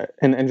 Yeah,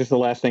 and just the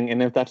last thing,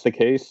 and if that's the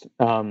case,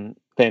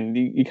 then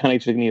you kind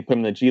of just need to put him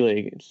in the G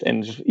League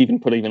and just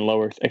put even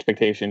lower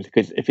expectations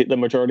because if the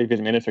majority of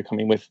his minutes are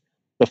coming with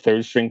the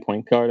third string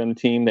point guard on the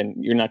team, then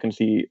you're not going to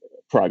see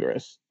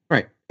progress.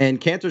 Right. And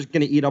Cantor's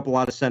going to eat up a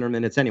lot of center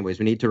minutes anyways.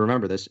 We need to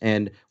remember this,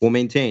 and we'll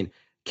maintain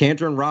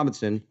Cantor and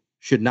Robinson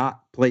should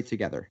not play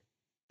together.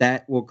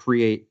 That will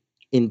create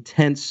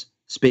intense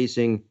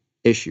spacing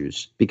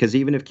issues because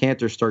even if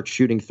Cantor starts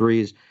shooting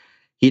threes,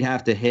 he'd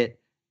have to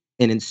hit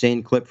an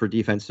insane clip for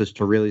defenses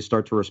to really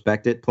start to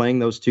respect it. Playing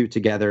those two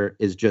together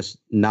is just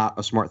not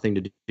a smart thing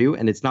to do,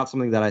 and it's not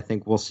something that I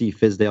think we'll see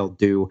Fizdale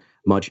do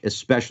much,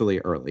 especially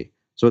early.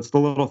 So it's the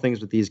little things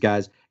with these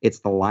guys. It's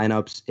the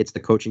lineups. It's the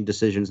coaching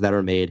decisions that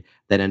are made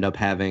that end up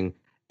having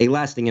a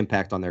lasting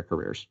impact on their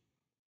careers.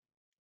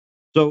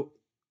 So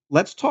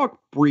let's talk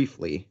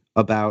briefly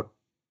about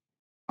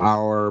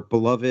our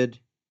beloved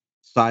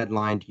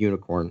sidelined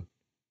unicorn,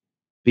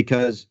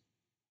 because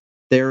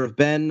there have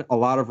been a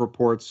lot of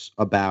reports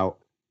about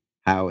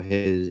how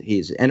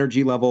his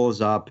energy level is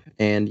up,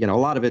 and a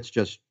lot of it's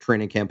just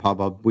training camp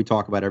hubbub. We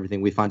talk about everything.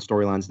 We find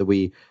storylines that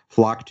we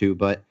flock to,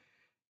 but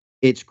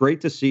it's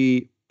great to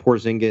see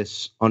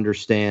Porzingis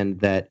understand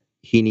that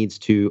he needs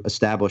to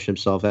establish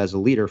himself as a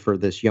leader for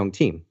this young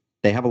team.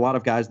 They have a lot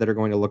of guys that are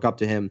going to look up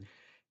to him.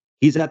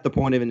 He's at the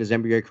point in his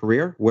NBA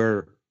career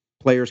where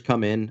players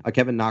come in,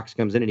 Kevin Knox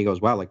comes in and he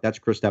goes, wow, that's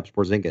Kristaps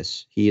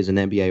Porzingis. He is an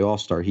NBA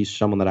All-Star. He's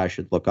someone that I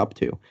should look up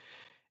to.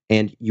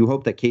 And you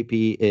hope that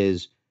KP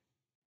is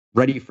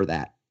ready for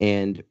that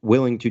and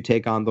willing to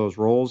take on those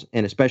roles.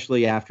 And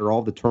especially after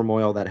all the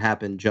turmoil that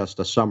happened just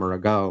a summer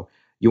ago,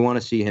 You want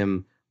to see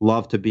him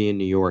love to be in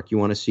New York. You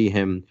want to see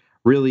him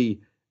really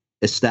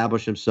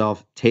establish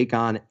himself, take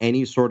on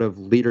any sort of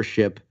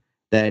leadership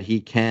that he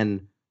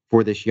can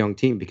for this young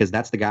team, because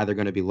that's the guy they're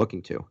going to be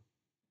looking to.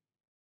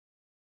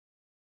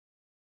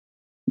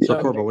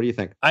 So, Corbo, what do you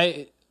think?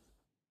 I,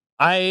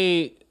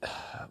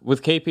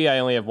 with KP, I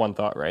only have one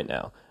thought right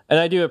now. And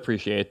I do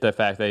appreciate the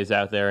fact that he's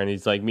out there and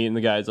he's like meeting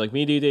the guys. Like,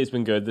 media day's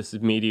been good. This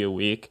is media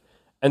week.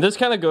 And this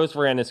kind of goes for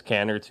Enes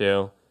Kanter,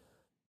 too.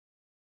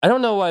 I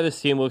don't know why this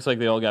team looks like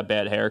they all got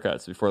bad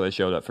haircuts before they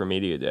showed up for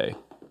media day.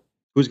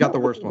 Who's got the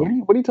worst one?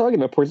 What are you talking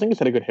about? Porzingis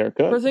had a good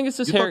haircut.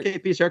 Porzingis' thought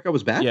KP's haircut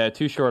was bad? Yeah,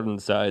 too short on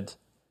the sides.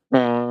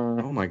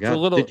 Oh my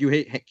God. Did you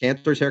hate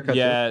Kanter's haircut?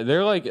 Yeah, too?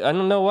 they're like, I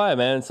don't know why,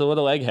 man. It's a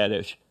little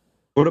eggheadish.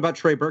 What about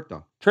Trey Burke,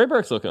 though? Trey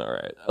Burke's looking all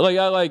right.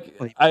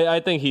 I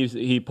think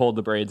he pulled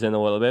the braids in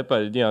a little bit,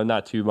 but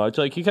not too much.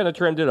 Like, he kind of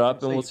trimmed it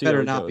up, and we'll see.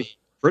 Better not be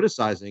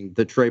criticizing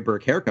the Trey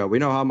Burke haircut. We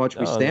know how much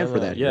we stand for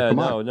that. Yeah, Come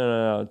on.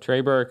 No.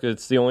 Trey Burke,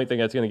 it's the only thing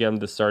that's going to get him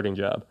the starting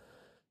job.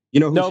 You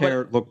know whose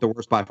hair looked the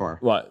worst by far?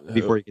 What?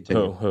 Before you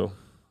continue. Who?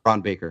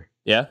 Ron Baker.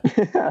 Yeah.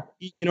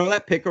 You know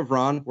that pic of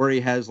Ron where he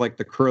has like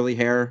the curly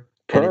hair?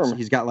 Perm.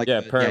 He's got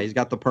he's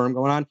got the perm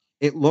going on.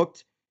 It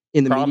looked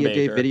in the media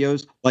day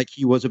videos like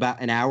he was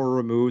about an hour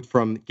removed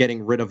from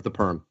getting rid of the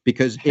perm,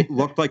 because it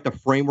looked like the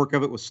framework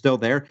of it was still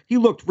there. He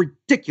looked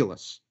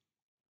ridiculous.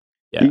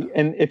 Yeah.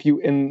 And if you,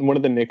 in one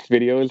of the Knicks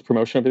videos,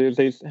 promotional videos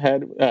they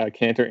had,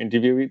 Kanter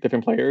interview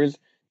different players,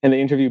 and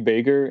they interview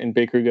Baker, and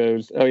Baker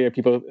goes, "Oh yeah,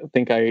 people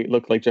think I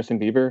look like Justin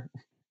Bieber."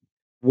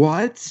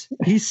 What?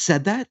 He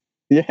said that?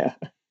 Yeah.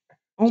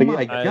 Oh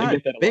my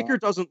God. Baker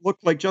doesn't look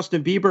like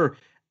Justin Bieber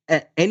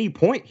at any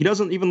point. He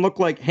doesn't even look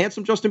like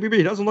handsome Justin Bieber.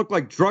 He doesn't look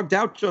like drugged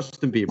out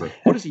Justin Bieber.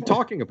 What is he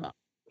talking about?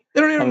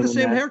 They don't even have the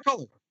same hair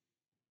color.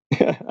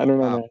 I don't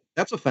know.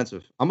 That's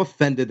offensive. I'm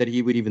offended that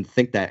he would even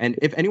think that. And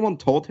if anyone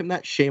told him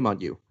that, shame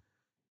on you.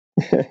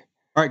 All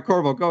right,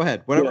 Corvo, go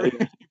ahead. Whatever.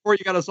 Before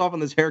you got us off on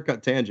this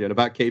haircut tangent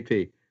about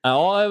KP.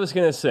 All I was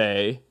going to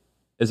say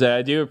is that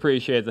I do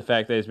appreciate the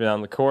fact that he's been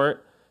on the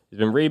court. He's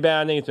been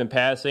rebounding. He's been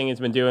passing. He's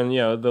been doing,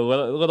 the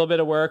little bit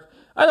of work.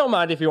 I don't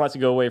mind if he wants to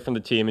go away from the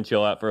team and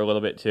chill out for a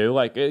little bit too.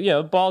 Like,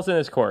 ball's in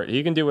his court.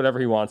 He can do whatever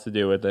he wants to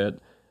do with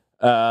it.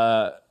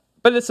 But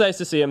it's nice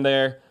to see him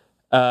there.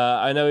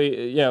 I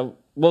know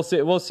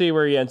we'll see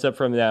where he ends up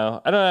from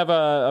now. I don't have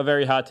a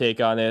very hot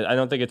take on it. I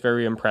don't think it's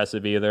very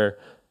impressive either.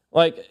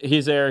 Like,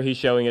 he's there. He's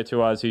showing it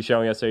to us. He's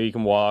showing us that he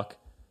can walk.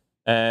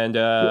 And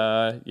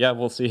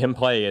we'll see him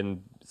play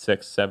in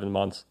 6-7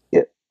 months.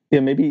 Yeah,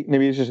 maybe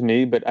it's just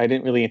me, but I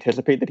didn't really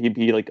anticipate that he'd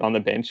be like on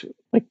the bench,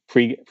 like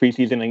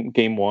preseason in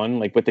game 1,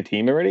 like with the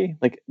team already.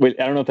 Like, I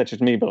don't know if that's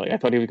just me, but like I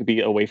thought he could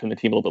be away from the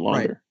team a little bit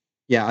longer. Right.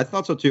 Yeah, I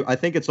thought so too. I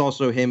think it's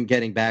also him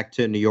getting back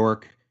to New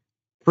York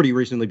pretty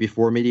recently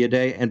before media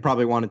day, and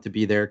probably wanted to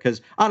be there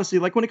because honestly,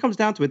 like when it comes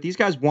down to it, these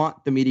guys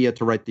want the media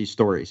to write these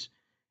stories.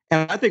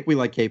 And I think we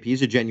like KP.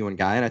 He's a genuine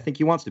guy, and I think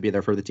he wants to be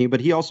there for the team,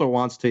 but he also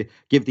wants to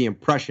give the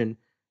impression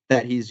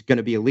that he's going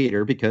to be a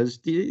leader because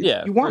you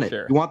want it.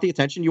 Sure. You want the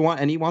attention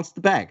and he wants the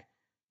bag.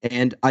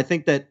 And I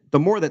think that the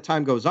more that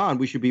time goes on,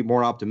 we should be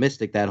more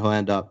optimistic that he'll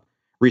end up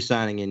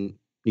re-signing in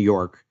New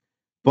York.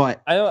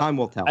 But time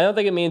will tell. I don't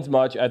think it means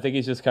much. I think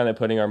he's just kind of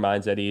putting our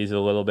minds at ease a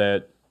little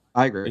bit.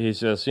 I agree. He's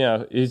just,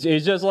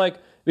 he's just like,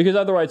 because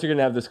otherwise you're going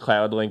to have this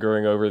cloud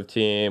lingering over the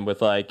team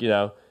with like,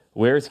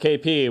 where's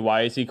KP?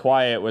 Why is he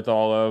quiet with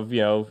all of,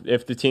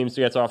 if the team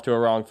gets off to a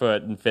wrong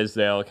foot and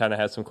Fizdale kind of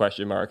has some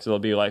question marks, it'll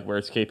be like,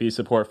 where's KP's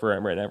support for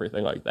him and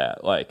everything like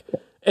that. Like,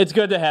 it's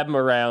good to have him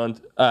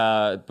around.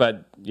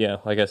 But,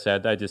 like I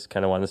said, I just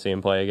kind of want to see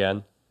him play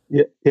again.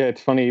 Yeah,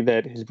 it's funny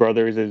that his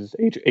brother is his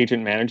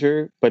agent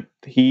manager, but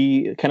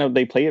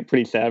they play it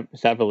pretty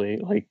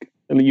savvily. Like,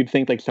 you'd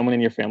think like someone in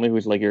your family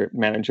who's like your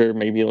manager,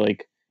 maybe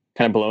like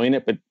kind of blowing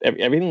it, but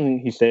everything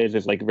he says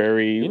is like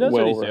very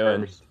well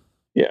rehearsed.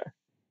 Yeah.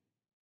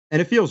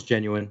 And it feels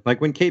genuine.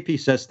 Like when KP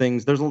says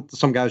things, there's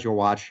some guys you'll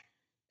watch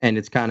and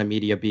it's kind of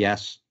media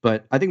BS.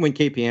 But I think when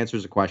KP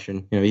answers a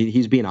question,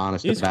 he's being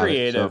honest about it. He's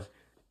creative.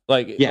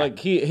 Like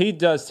he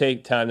does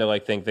take time to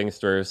like think things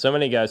through. So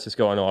many guys just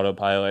go on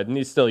autopilot, and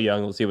he's still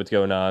young. We'll see what's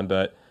going on.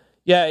 But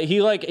yeah,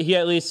 he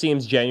at least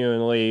seems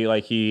genuinely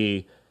like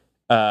he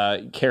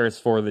cares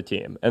for the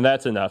team, and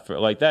that's enough for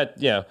like that.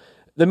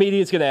 The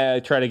media's gonna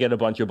try to get a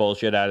bunch of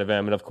bullshit out of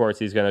him, and of course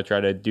he's gonna try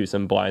to do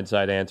some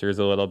blindside answers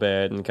a little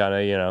bit and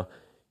kind of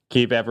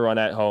keep everyone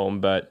at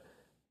home. But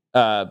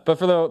for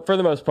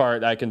the most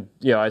part, I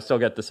still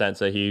get the sense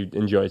that he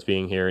enjoys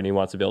being here and he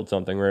wants to build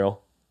something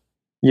real.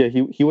 Yeah,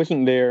 he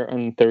wasn't there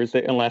on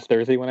last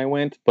Thursday when I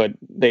went, but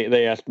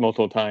they asked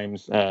multiple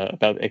times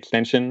about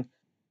extension,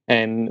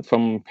 and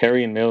from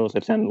Perry and Mills,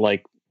 it sounded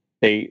like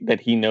that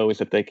he knows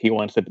that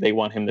they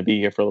want him to be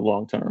here for the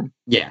long term.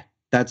 Yeah,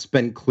 that's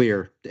been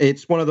clear.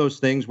 It's one of those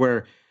things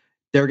where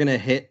they're going to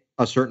hit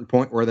a certain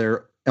point where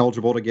they're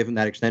eligible to give him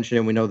that extension,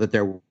 and we know that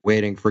they're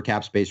waiting for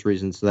cap space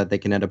reasons so that they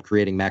can end up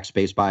creating max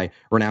space by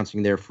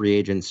renouncing their free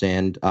agents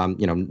and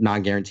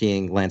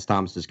non-guaranteeing Lance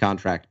Thomas's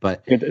contract.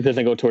 But it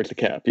doesn't go towards the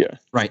cap. Yeah,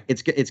 right.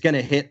 It's going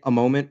to hit a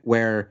moment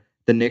where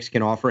the Knicks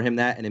can offer him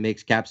that and it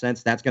makes cap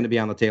sense, that's going to be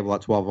on the table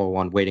at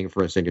 12:01 waiting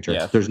for a signature.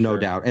 Yeah, There's no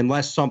doubt.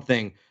 Unless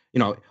something,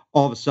 all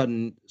of a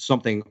sudden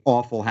something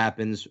awful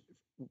happens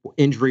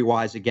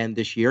injury-wise again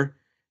this year,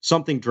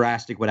 something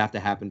drastic would have to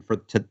happen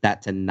for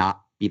that to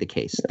not be the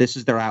case. This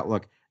is their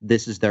outlook.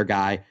 This is their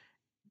guy.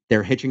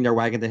 They're hitching their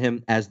wagon to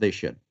him as they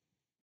should.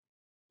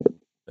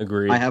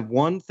 Agreed. I have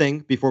one thing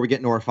before we get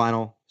into our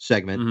final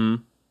segment.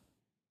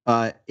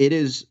 Mm-hmm. It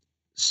is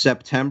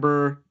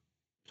September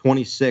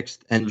 26th,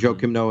 and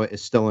Joakim Noah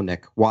is still a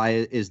Knick.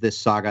 Why is this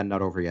saga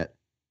not over yet?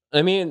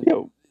 I mean,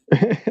 man,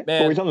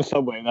 well, he's on the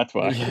subway, and that's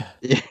why.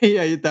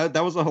 Yeah,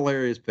 that was a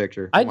hilarious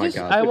picture. I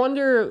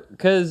wonder,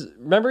 because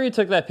remember he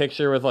took that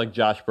picture with like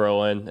Josh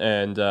Brolin,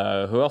 and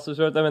who else was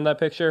with them in that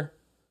picture?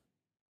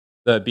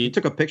 He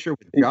took a picture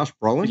with Josh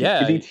Brolin?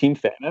 Yeah. Is he Team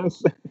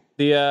Thanos?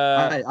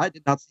 I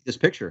did not see this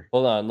picture.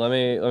 Hold on, let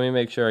me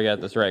make sure I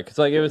got this right, because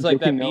like it was like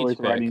that beach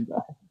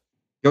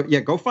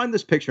pic. Go find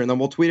this picture, and then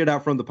we'll tweet it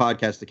out from the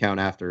podcast account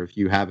after if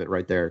you have it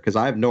right there, because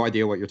I have no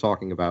idea what you're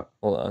talking about.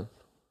 Hold on.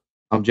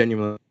 I'm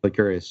genuinely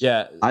curious.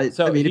 Yeah.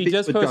 He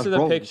just posted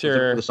a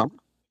picture.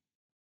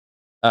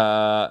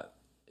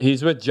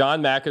 He's with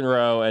John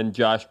McEnroe and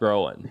Josh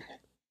Brolin.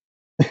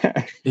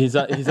 he's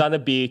on a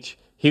beach.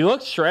 He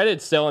looks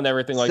shredded still and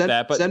everything like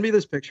that. But send me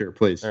this picture,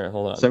 please. All right,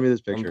 hold on. Send me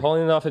this picture. I'm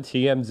pulling it off of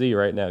TMZ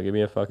right now. Give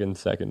me a fucking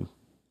second.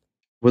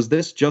 Was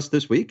this just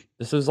this week?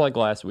 This was like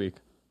last week.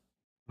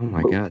 Oh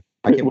my god!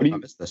 I can't believe I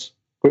missed this.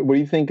 What do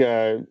you think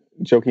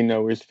Joakim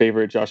Noah's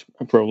favorite Josh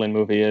Brolin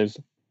movie is?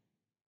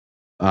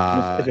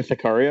 Is it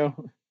Sicario?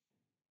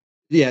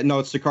 Yeah, no,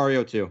 it's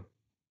Sicario too.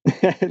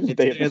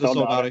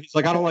 He's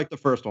like, I don't like the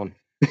first one.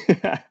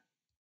 I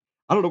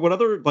don't know what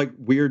other like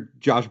weird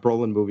Josh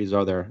Brolin movies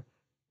are there.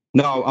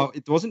 No,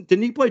 it wasn't.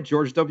 Didn't he play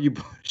George W.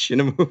 Bush in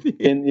a movie?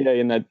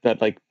 In that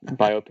like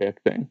biopic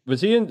thing.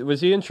 Was he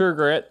in True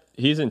Grit?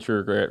 He's in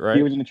True Grit, right?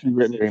 He was in the True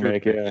Grit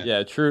remake.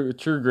 Yeah. True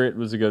Grit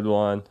was a good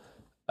one.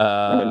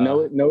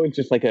 No, it's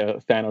just like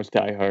a Thanos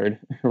diehard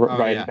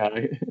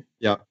guy.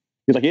 Yeah.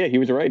 He's like, he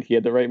was right. He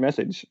had the right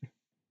message.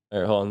 All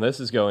right, hold on. This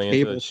is going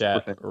into the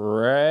chat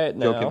right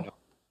now.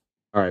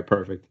 All right,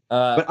 perfect.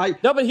 But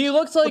he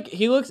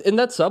looks in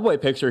that subway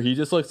picture. He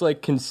just looks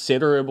like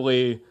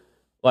considerably,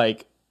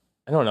 like,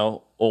 I don't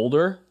know,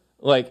 older.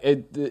 I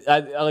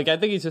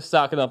think he's just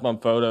stocking up on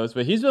photos,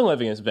 but he's been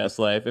living his best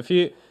life.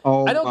 I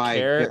don't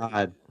care.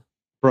 God.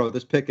 Bro,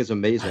 this pic is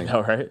amazing. I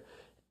know, right?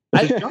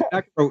 Does John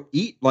McEnroe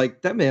eat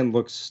like that? Man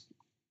looks.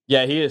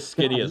 Yeah, he is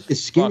skinny as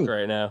fuck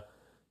right now.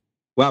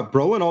 Wow,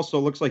 Brolin also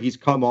looks like he's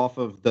come off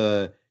of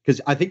because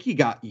I think he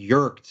got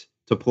yerked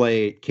to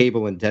play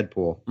Cable in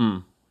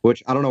Deadpool,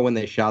 which I don't know when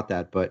they shot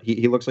that, but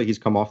he looks like he's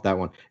come off that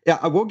one. Yeah,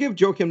 I will give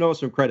Joakim Noah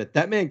some credit.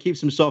 That man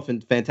keeps himself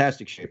in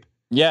fantastic shape.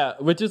 Yeah,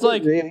 which is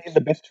like he's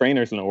the best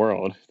trainers in the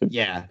world.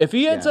 Yeah, if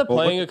he ends up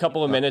playing a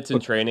couple of minutes in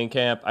training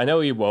camp, I know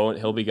he won't.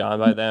 He'll be gone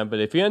by then. But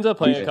if he ends up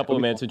playing a couple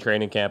of minutes in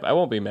training camp, I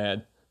won't be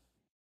mad.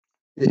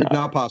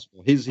 Not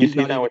possible. He's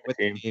not with the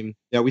team.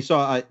 Yeah, we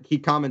saw. He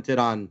commented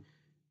on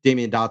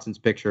Damian Dotson's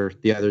picture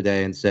the other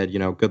day and said,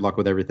 good luck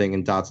with everything.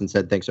 And Dotson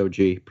said, "Thanks, OG,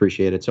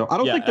 appreciate it." So I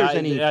don't think there's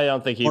any. I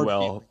don't think he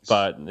will.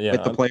 But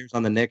with the players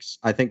on the Knicks,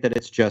 I think that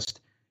it's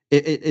just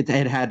it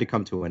had to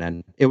come to an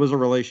end. It was a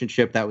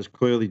relationship that was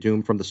clearly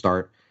doomed from the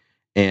start,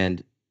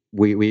 and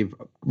we've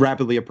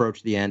rapidly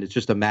approached the end. It's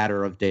just a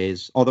matter of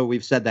days. Although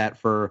we've said that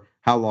for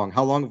how long?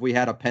 How long have we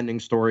had a pending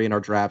story in our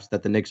drafts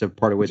that the Knicks have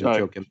parted ways with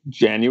Joakim?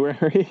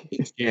 January.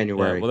 It's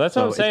January. Yeah, well, that's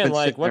what I'm saying.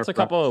 Like, what's a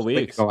couple of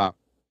weeks? Go out.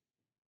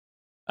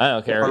 I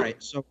don't care. All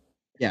right. So,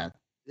 yeah,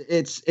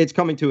 it's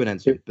coming to an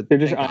end soon. But they're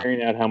just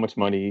ironing out how much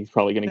money he's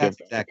probably going to give.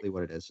 That's exactly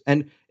what it is.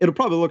 And it'll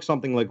probably look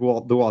something like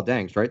the Wall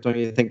Dangs, right? Don't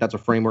you think that's a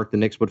framework the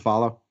Knicks would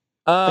follow?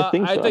 I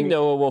think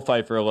Noah will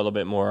fight for a little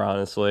bit more,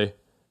 honestly.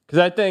 Because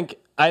I think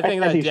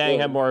that Dang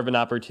had more of an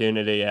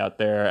opportunity out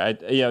there.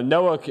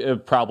 Noah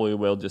probably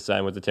will just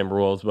sign with the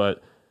Timberwolves,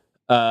 but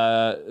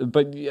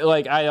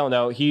like, I don't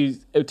know.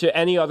 He's to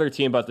any other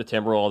team but the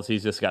Timberwolves,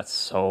 he's just got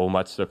so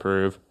much to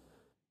prove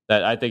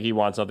that I think he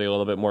wants something a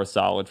little bit more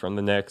solid from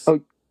the Knicks.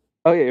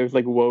 Oh yeah, it was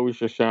like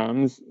Woj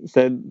Shams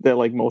said that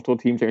like multiple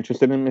teams are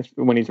interested in him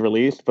when he's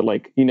released, but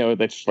like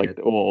that's just like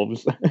the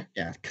Wolves.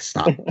 Yeah,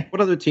 stop.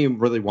 What other team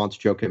really wants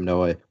Joakim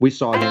Noah? We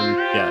saw him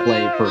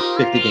play for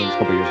 50 games a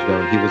couple years ago,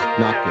 and he was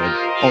not good.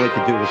 All he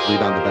could do was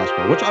rebound the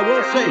basketball, which I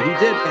will say he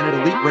did at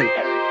an elite rate.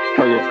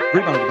 Oh yeah,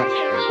 rebounded the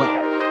basketball as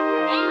well.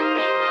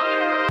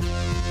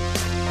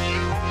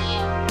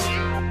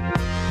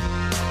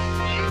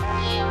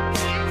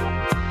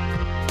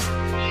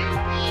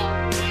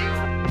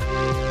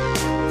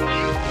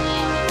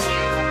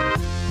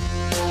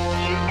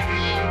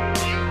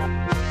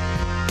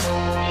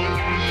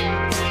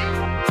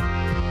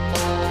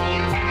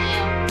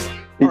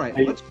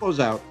 Let's close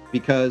out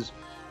because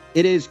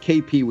it is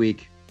KP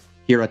week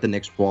here at the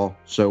Knicks Wall.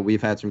 So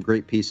we've had some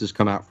great pieces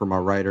come out from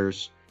our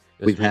writers.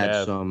 We've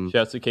had some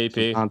shouts to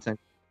KP content.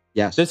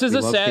 Yes, this is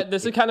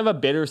this is kind of a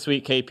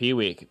bittersweet KP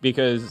week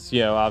because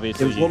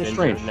obviously he's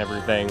injured and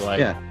everything.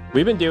 Like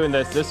we've been doing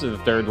this. This is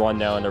the third one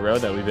now in a row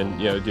that we've been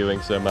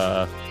doing some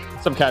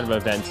some kind of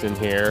events in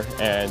here,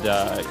 and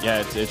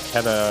it's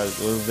kind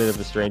of a little bit of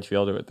a strange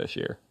feel to it this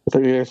year. It's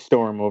like a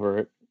storm over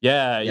it.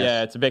 Yeah,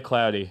 it's a bit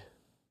cloudy.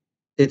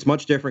 It's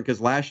much different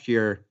because last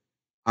year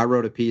I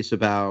wrote a piece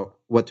about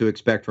what to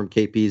expect from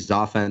KP's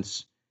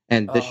offense,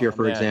 and this year,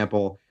 for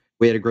example,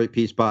 we had a great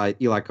piece by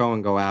Eli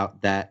Cohen go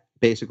out that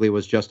basically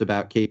was just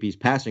about KP's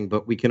passing,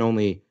 but we can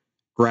only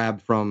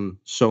grab from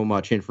so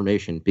much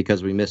information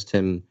because we missed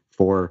him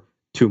for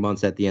 2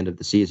 months at the end of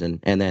the season.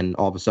 And then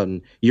all of a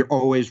sudden, you're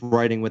always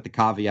writing with the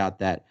caveat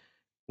that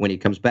when he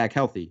comes back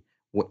healthy,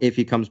 if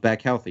he comes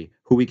back healthy,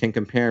 who we can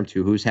compare him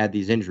to, who's had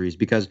these injuries,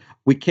 because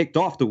we kicked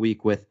off the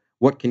week with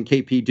what can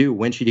KP do?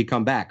 When should he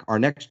come back? Our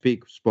next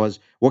piece was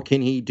what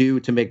can he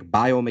do to make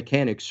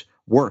biomechanics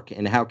work?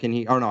 And how can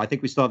he, oh no, I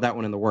think we still have that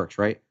one in the works,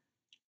 right?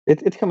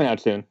 It's coming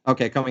out soon.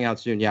 Okay, coming out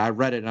soon. Yeah, I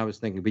read it and I was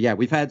thinking, but yeah,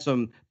 we've had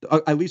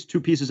at least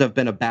 2 pieces have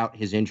been about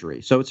his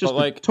injury. So it's just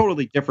a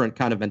totally different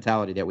kind of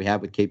mentality that we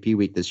have with KP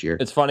week this year.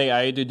 It's funny.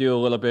 I had to do a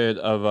little bit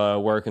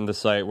of work in the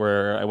site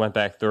where I went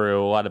back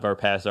through a lot of our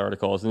past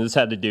articles and just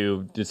had to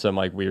do some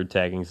like weird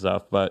tagging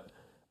stuff. But,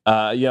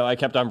 I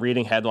kept on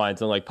reading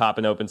headlines and like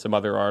popping open some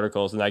other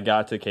articles, and I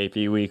got to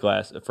KP week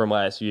from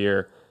last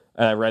year.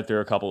 And I read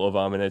through a couple of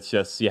them, and it's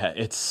just,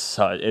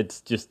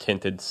 it's just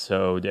tinted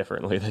so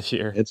differently this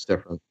year. It's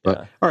different.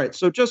 But all right,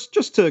 so just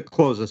to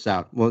close this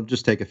out, we'll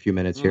just take a few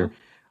minutes here.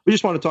 We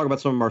just want to talk about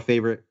some of our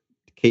favorite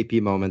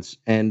KP moments.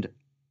 And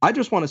I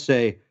just want to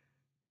say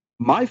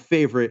my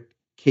favorite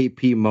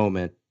KP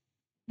moment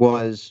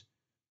was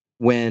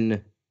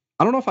when,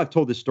 I don't know if I've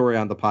told this story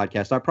on the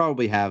podcast. I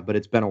probably have, but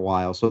it's been a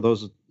while.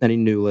 So any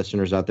new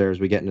listeners out there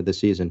as we get into the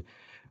season,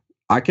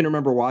 I can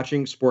remember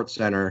watching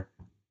SportsCenter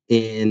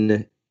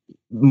in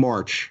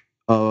March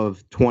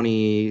of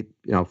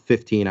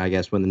 2015, I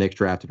guess, when the Knicks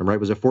drafted him, right?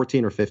 Was it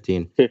 14 or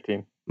 15?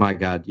 15. My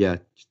God, yeah.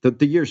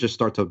 The years just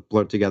start to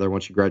blur together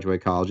once you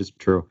graduate college. It's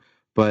true.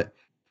 But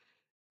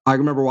I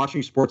remember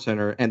watching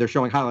SportsCenter, and they're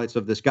showing highlights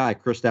of this guy,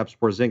 Kristaps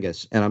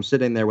Porzingis, and I'm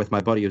sitting there with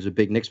my buddy who's a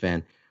big Knicks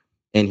fan,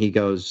 and he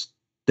goes,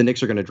 the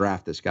Knicks are going to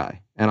draft this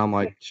guy. And I'm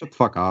like, shut the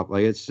fuck up.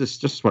 Like, it's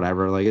just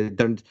whatever. Like,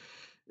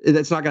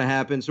 it's not going to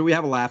happen. So we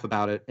have a laugh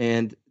about it.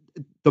 And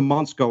the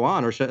months go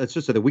on, or let's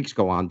just say the weeks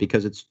go on,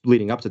 because it's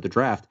leading up to the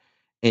draft,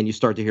 and you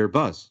start to hear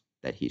buzz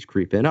that he's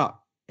creeping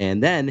up.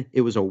 And then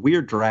it was a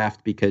weird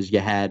draft because you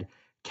had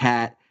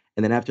Cat,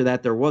 and then after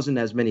that there wasn't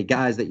as many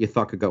guys that you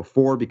thought could go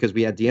 4 because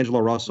we had D'Angelo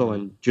Russell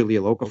and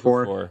Julia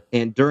Okafor.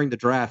 And during the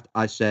draft,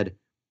 I said,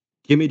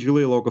 give me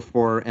Julia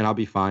Okafor and I'll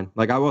be fine.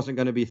 Like, I wasn't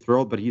going to be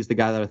thrilled, but he's the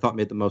guy that I thought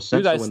made the most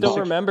sense. Dude, I still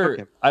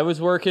remember I was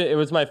working. It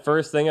was my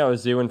first thing I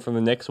was doing from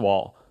the Knicks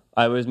wall.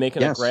 I was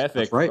making a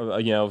graphic, right.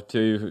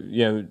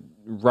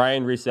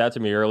 Ryan reached out to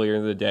me earlier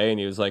in the day, and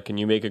he was like, can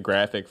you make a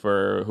graphic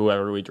for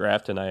whoever we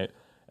draft tonight?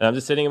 And I'm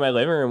just sitting in my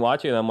living room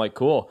watching it, and I'm like,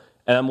 cool.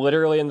 And I'm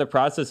literally in the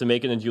process of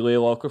making a Julia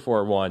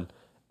Okafor one.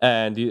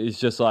 And he's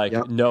just like,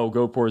 no,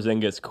 go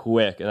Porzingis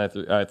quick. And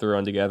I threw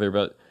one together.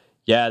 But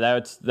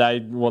yeah,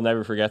 I will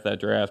never forget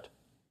that draft.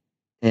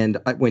 And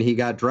when he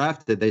got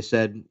drafted, they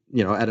said,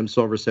 Adam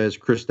Silver says,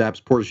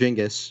 Kristaps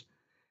Porzingis.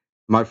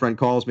 My friend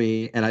calls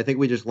me, and I think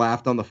we just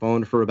laughed on the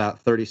phone for about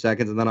 30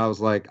 seconds, and then I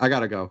was like, I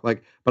gotta go. But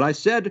I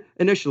said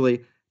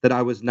initially that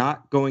I was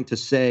not going to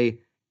say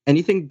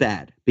anything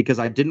bad because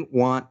I didn't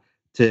want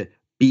to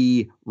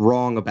be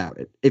wrong about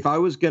it. If I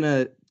was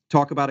gonna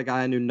talk about a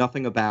guy I knew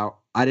nothing about,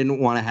 I didn't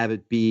want to have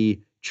it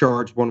be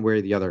charged one way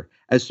or the other.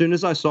 As soon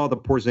as I saw the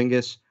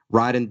Porzingis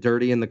riding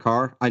dirty in the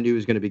car, I knew it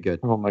was going to be good.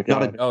 Oh my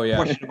God! Not a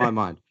question in my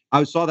mind.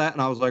 I saw that,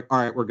 and I was like, all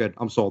right, we're good.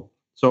 I'm sold.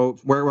 So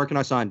where can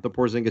I sign the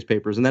Porzingis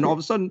papers? And then all of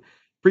a sudden,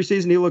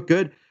 preseason, he looked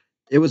good.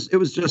 It was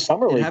just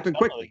it happened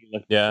quickly.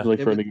 Yeah, really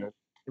good.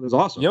 It was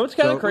awesome. You know what's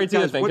kind of crazy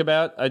to think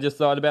about? I just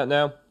thought about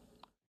now.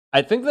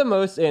 I think the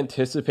most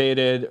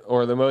anticipated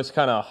or the most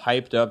kind of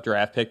hyped up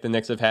draft pick the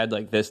Knicks have had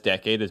like this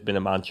decade has been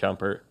Iman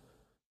Shumpert.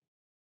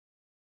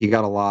 He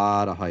got a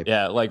lot of hype.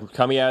 Yeah, like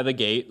coming out of the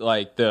gate,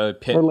 like the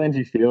pit. Or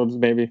Landry Fields,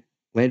 maybe.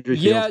 Landry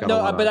Fields.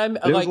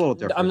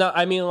 I'm not.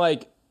 I mean,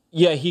 like.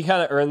 Yeah, he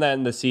kind of earned that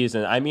in the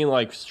season. I mean,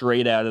 like,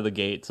 straight out of the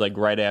gates, like,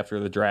 right after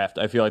the draft.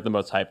 I feel like the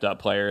most hyped up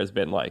player has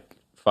been, like,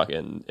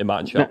 fucking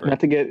Iman Shumpert.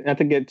 Not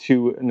to get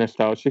too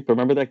nostalgic, but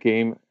remember that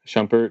game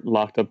Shumpert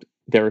locked up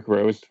Derrick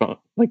Rose,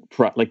 like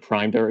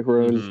prime Derrick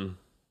Rose? Mm-hmm.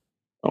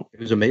 Oh, it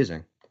was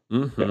amazing.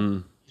 Mm-hmm. Yeah.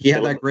 He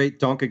had that great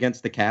dunk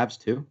against the Cavs,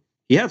 too.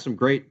 He had some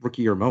great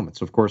rookie year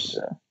moments, of course.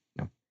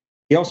 Yeah.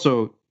 He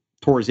also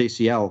tore his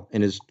ACL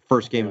in his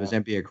first game of his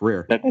NBA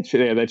career.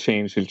 That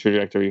changed his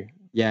trajectory.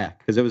 Yeah,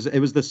 because it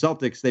was the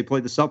Celtics. They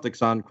played the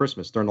Celtics on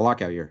Christmas during the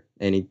lockout year,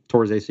 and he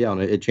tore his ACL,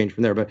 and it changed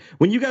from there. But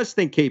when you guys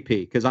think KP,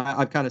 because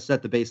I've kind of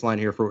set the baseline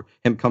here for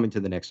him coming to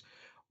the Knicks,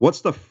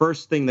 what's the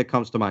first thing that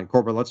comes to mind?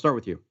 Corbett, let's start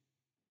with you.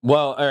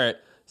 Well, all right.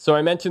 So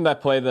I mentioned that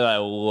play that I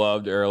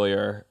loved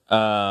earlier.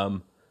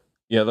 The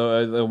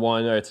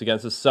one it's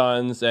against the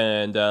Suns,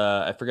 and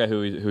I forgot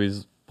who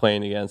he's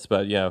playing against,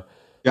 but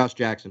Josh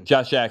Jackson.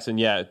 Josh Jackson,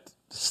 yeah,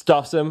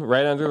 stuffs him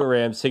right under the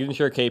rim,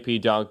 signature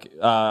KP dunk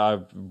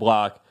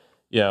block.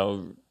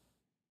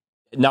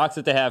 Knocks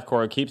it to half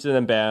court, keeps it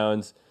in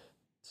bounds.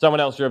 someone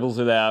else dribbles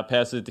it out,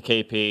 passes it to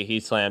KP, he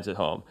slams it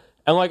home.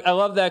 And like I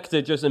love that because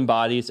it just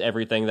embodies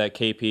everything that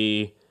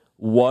KP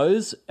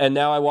was. And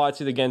now I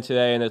watch it again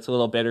today, and it's a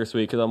little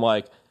bittersweet because I'm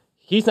like,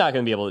 he's not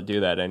going to be able to do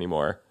that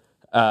anymore.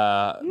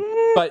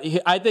 But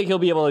I think he'll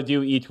be able to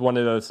do each one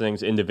of those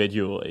things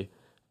individually.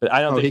 But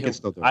I don't think he can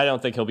still do it. I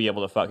don't think he'll be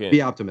able to fucking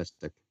be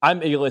optimistic.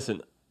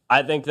 Listen,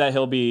 I think that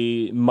he'll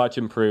be much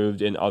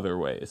improved in other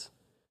ways.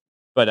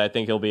 But I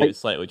think he'll be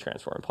slightly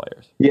transformed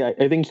players. Yeah,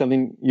 I think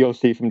something you'll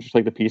see from just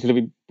like the pieces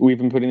that we've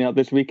been putting out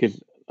this week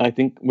is I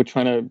think we're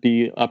trying to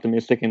be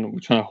optimistic and we're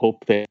trying to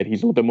hope that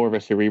he's a little bit more of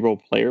a cerebral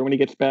player when he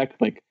gets back.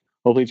 Like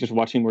hopefully just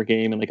watching more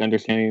game and like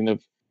understanding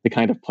of the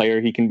kind of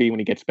player he can be when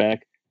he gets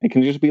back. And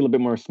can just be a little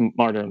bit more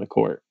smarter on the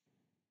court.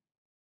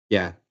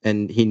 Yeah,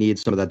 and he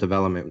needs some of that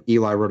development.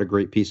 Eli wrote a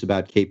great piece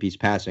about KP's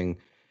passing,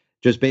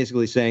 just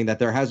basically saying that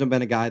there hasn't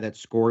been a guy that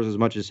scores as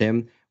much as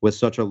him with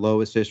such a low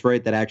assist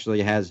rate that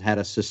actually has had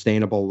a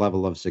sustainable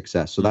level of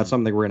success. So that's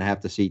something we're going to have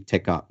to see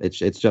tick up. It's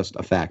just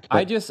a fact.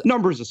 But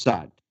numbers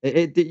aside,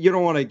 you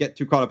don't want to get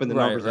too caught up in the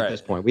numbers at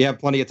this point. We have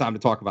plenty of time to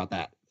talk about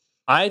that.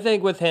 I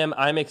think with him,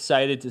 I'm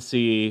excited to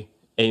see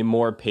a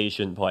more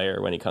patient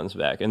player when he comes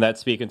back. And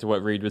that's speaking to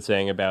what Reed was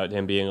saying about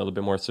him being a little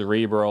bit more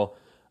cerebral.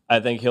 I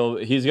think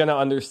he's going to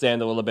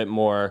understand a little bit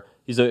more.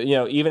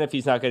 Even if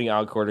he's not getting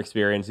on-court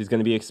experience, he's going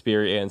to be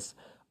experienced.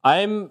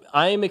 I'm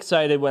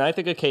excited. When I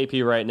think of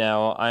KP right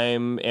now,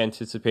 I'm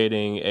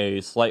anticipating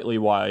a slightly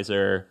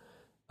wiser,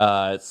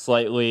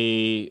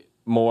 slightly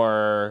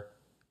more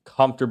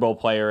comfortable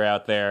player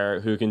out there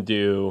who can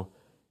do,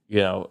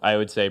 I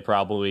would say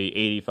probably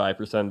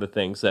 85% of the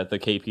things that the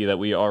KP that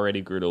we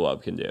already grew to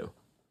love can do.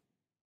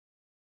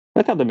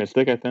 That's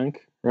optimistic, I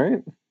think,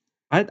 right?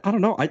 I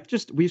don't know.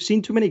 We've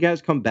seen too many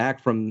guys come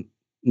back from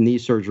knee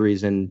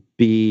surgeries and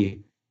be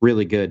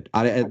really good.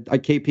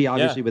 KP,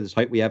 obviously, with his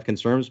height, we have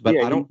concerns, but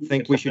I don't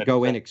think we should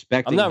go in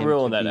expecting I'm not him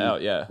ruling to that be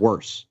out, yeah.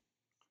 worse.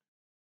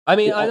 I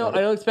mean, I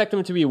don't expect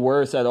him to be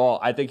worse at all.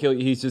 I think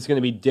he's just going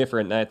to be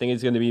different, and I think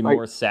he's going to be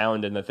more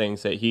sound in the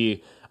things that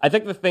I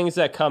think the things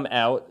that come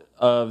out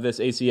of this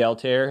ACL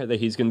tear that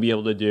he's going to be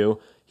able to do,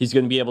 he's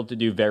going to be able to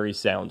do very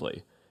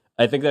soundly.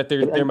 I think that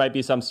there might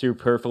be some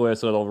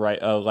superfluous little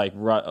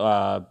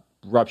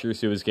ruptures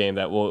to his game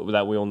that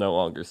we'll no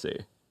longer see.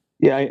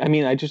 Yeah, I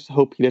mean, I just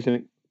hope he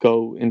doesn't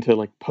go into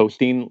like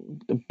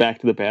posting back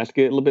to the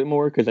basket a little bit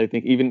more, because I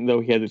think even though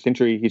he had this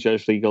injury, he should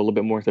actually go a little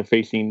bit more to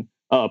facing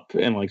up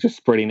and like just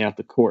spreading out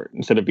the court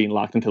instead of being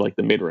locked into like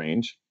the mid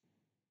range.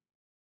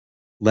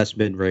 Less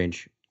mid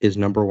range is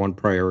number one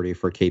priority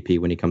for KP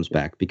when he comes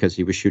back because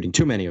he was shooting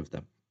too many of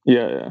them.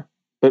 Yeah.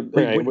 But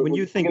when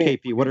you think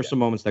KP, what are some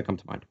moments that come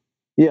to mind?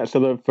 Yeah, so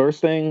the first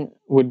thing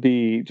would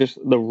be just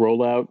the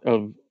rollout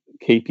of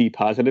KP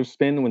positive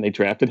spin when they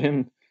drafted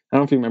him. I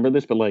don't know if you remember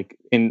this, but like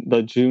in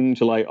the June,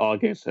 July,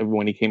 August of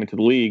when he came into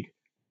the league,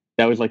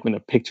 that was like when the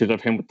pictures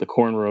of him with the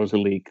cornrows were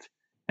leaked,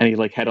 and he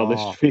like had all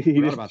this. He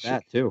forgot about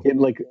that too. He had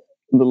like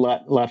the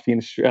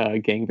Latvian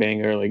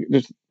gangbanger, like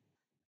just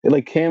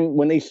like him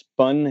when they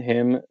spun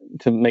him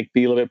to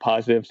be a little bit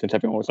positive, since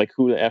everyone was like,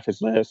 "Who the f is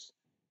this?"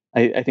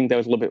 I think that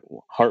was a little bit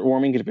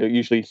heartwarming because they're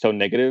usually so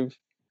negative.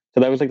 So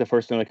that was like the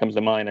first thing that comes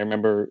to mind. I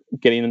remember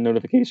getting a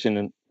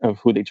notification of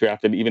who they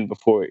drafted even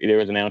before it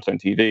was announced on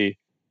TV.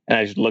 And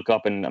I just look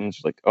up and I'm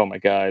just like, oh my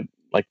God,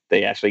 like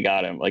they actually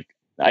got him. Like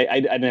I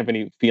didn't have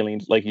any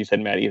feelings, like you said,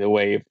 Matt, either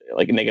way,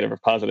 like negative or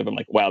positive. I'm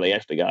like, wow, they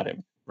actually got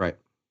him. Right.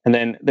 And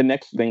then the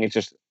next thing is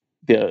just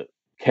the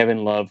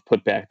Kevin Love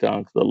putback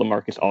dunk, the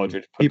LaMarcus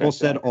Aldridge. People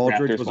said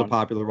Aldridge was a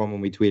popular one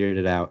when we tweeted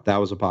it out. That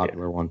was a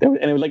popular one. And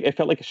it was like, it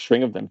felt like a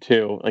string of them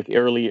too, like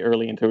early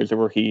into his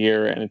rookie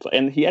year.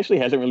 And he actually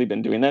hasn't really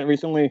been doing that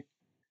recently,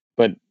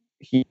 but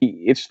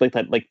it's like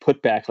that, like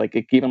putback, like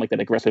it gave him like that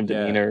aggressive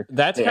demeanor.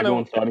 That's kind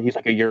everyone thought he's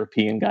like a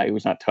European guy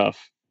who's not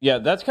tough. Yeah,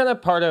 that's kind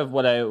of part of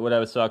what I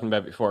was talking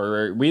about before.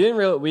 Where we didn't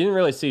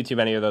really see too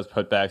many of those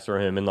putbacks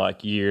from him in like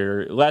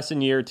less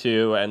in year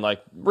 2, and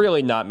like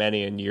really not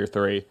many in year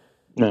 3.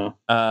 No.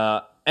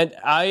 And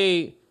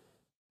I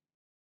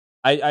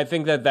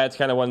think that's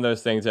kind of one of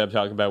those things that I'm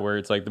talking about where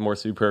it's like the more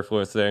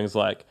superfluous things.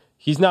 Like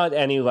he's not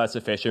any less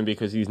efficient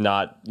because he's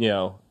not,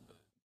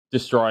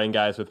 destroying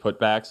guys with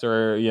putbacks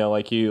or,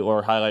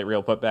 or highlight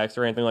reel putbacks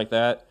or anything like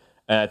that.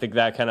 And I think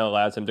that kind of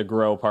allows him to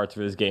grow parts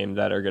of his game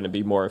that are going to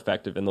be more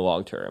effective in the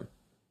long term.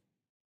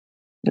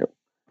 Yep.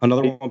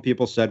 Another one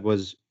people said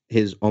was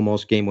his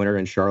almost game winner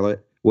in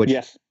Charlotte, which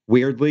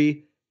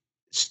weirdly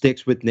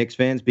sticks with Knicks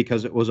fans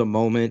because it was a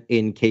moment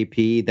in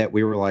KP that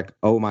we were like,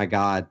 oh my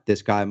God,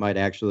 this guy might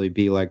actually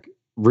be like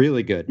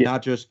really good. Yeah.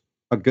 Not just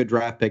a good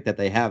draft pick that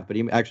they have, but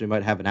he actually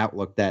might have an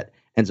outlook that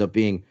ends up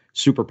being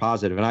super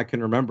positive. And I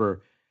can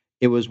remember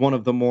it was one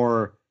of the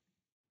more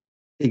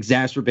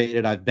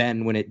exacerbated I've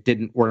been when it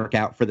didn't work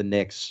out for the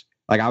Knicks.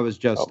 Like I was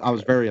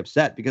very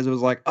upset because it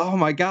was like, oh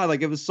my God,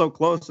 like it was so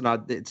close. And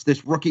it's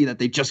this rookie that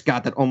they just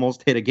got that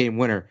almost hit a game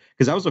winner.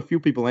 Because that was a few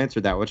people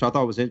answered that, which I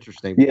thought was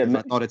interesting. Yeah,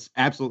 I thought it's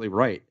absolutely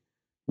right.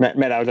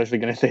 Matt, I was actually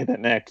going to say that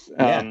next.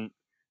 Yeah.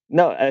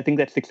 No, I think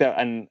that sticks out.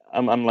 And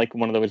I'm like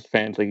one of those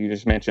fans, like you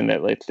just mentioned,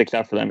 that like sticks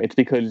out for them. It's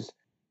because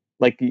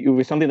like it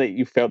was something that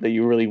you felt that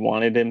you really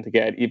wanted him to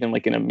get, even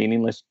like in a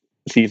meaningless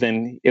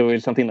season. It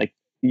was something like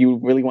you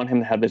really want him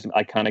to have this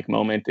iconic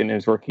moment in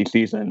his rookie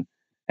season.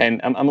 And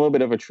I'm a little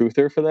bit of a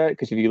truther for that,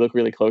 because if you look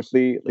really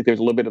closely, like there's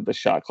a little bit of the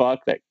shot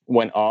clock that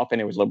went off,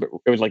 and it was a little bit,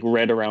 it was like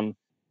red around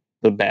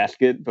the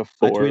basket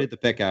before. I tweeted the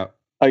pick out.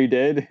 Oh, you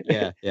did?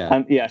 Yeah,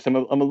 yeah. Yeah,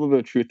 so I'm a little bit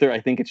of a truther. I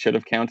think it should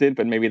have counted,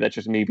 but maybe that's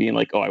just me being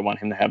like, oh, I want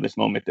him to have this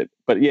moment.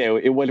 But yeah,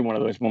 it wasn't one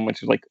of those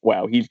moments. Like,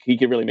 wow, he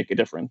could really make a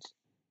difference.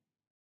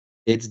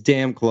 It's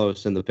damn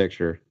close in the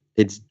picture.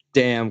 It's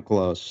damn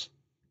close.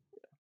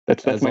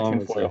 That's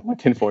my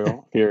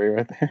tinfoil theory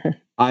right there.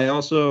 I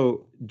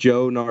also,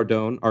 Joe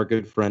Nardone, our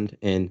good friend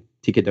and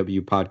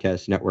TKW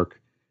Podcast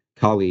Network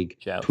colleague,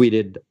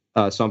 tweeted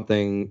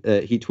something.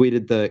 He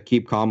tweeted the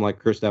 "Keep Calm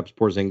Like Kristaps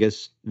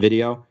Porzingis"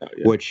 video,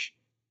 which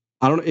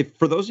I don't know if,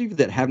 for those of you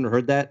that haven't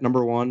heard that,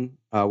 number one,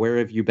 where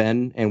have you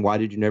been and why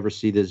did you never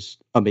see this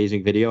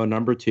amazing video? And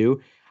number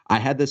two, I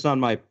had this on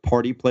my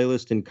party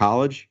playlist in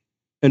college.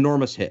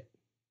 Enormous hit.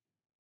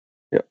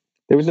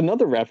 There was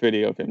another rap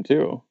video of him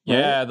too. Right?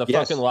 Yeah, the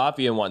fucking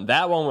Latvian one.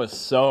 That one was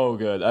so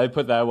good. I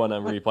put that one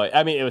on replay.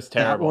 I mean, it was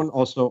terrible. That one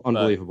also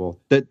unbelievable.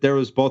 That there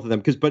was both of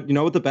them. But you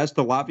know what the best?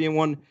 The Latvian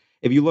one,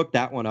 if you look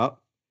that one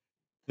up,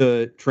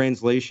 the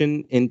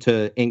translation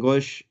into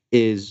English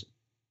is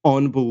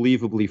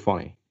unbelievably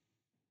funny.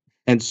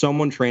 And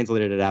someone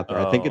translated it out there.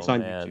 I think it's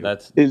on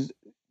YouTube.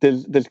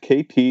 Does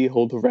KP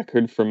hold the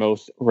record for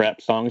most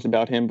rap songs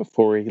about him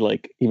before he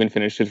like even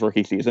finished his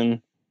rookie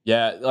season?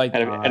 Yeah, like I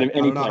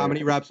don't know how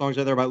many rap songs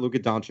are there about Luka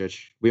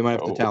Doncic. We might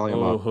have to tally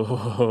them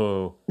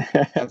up.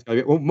 That's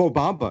gotta be, Mo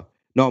Bamba.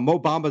 No, Mo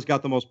Bamba's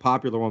got the most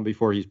popular one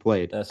before he's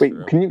played. Wait,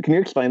 true. Can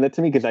you explain that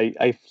to me? Because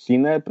I've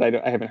seen that, but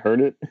I haven't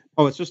heard it.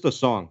 Oh, it's just a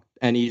song,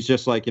 and he's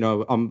just like, you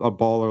know, I'm a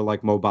baller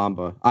like Mo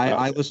Bamba.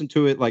 I listened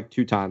to it like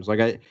 2 times.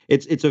 Like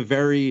it's a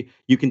very,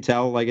 you can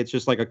tell like it's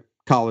just like a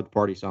college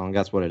party song.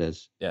 That's what it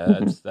is. Yeah,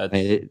 that's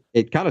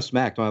it kind of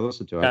smacked when I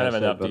listened to it. Kind of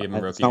enough to give him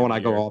rookie. It's not when I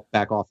go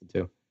back off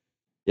into.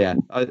 Yeah,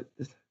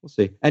 we'll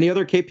see. Any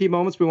other KP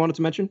moments we wanted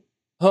to mention?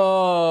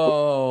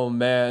 Oh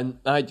man,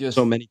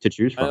 so many to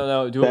choose from. I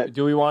don't know.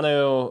 Do we want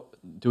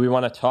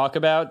to talk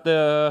about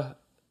the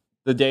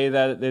day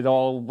that it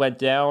all went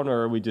down,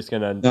 or are we just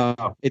gonna? No,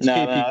 it's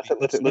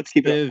KP. Let's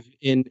keep live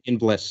in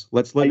bliss.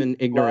 Let's live in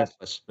ignorance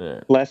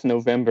bliss. Last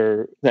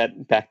November,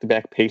 that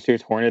back-to-back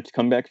Pacers Hornets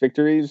comeback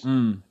victories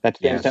that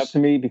stands out to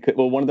me because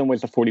one of them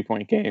was a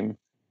 40-point game.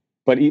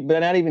 But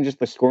not even just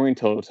the scoring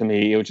total to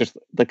me. It was just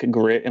like a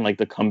grit and like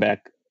the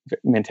comeback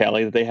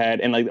mentality that they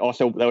had. And like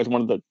also that was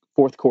one of the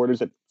fourth quarters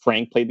that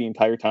Frank played the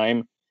entire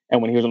time.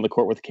 And when he was on the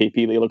court with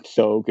KP, they looked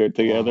so good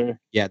together. Wow.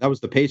 Yeah, that was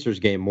the Pacers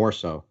game more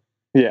so.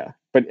 Yeah.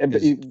 But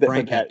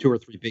Frank had 2 or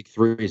 3 big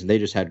threes and they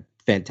just had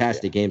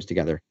fantastic games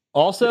together.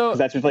 Also,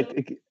 that's just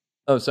like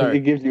sorry.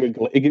 It gives you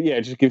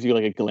it just gives you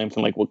like a glimpse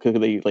on like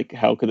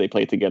how could they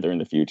play together in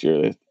the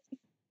future.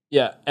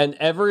 Yeah, and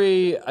I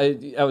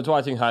was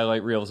watching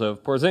highlight reels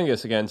of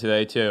Porzingis again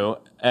today too,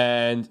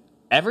 and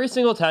every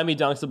single time he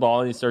dunks the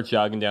ball and he starts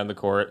jogging down the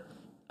court,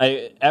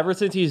 ever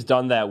since he's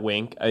done that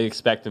wink, I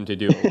expect him to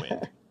do a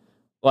wink.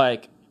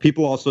 Like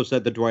people also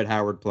said the Dwight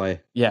Howard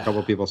play. Yeah, a couple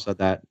of people said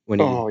that when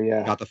he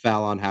got the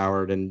foul on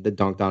Howard and the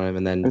dunked on him,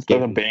 and then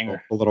gave him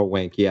a little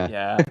wink.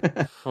 Yeah,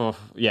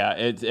 yeah.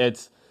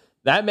 It's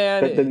that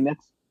man.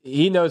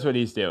 He knows what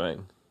he's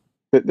doing.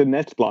 The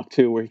Nets block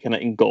too, where he kind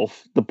of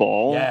engulfed the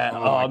ball. Yeah.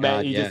 Oh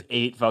man, he just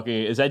ate fucking.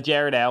 Is that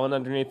Jared Allen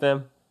underneath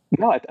them?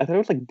 No, I thought it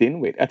was like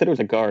Dinwiddie. I thought it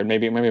was a guard.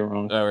 Maybe I'm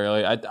wrong. Oh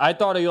really? I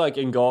thought he like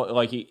engulfed,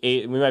 like he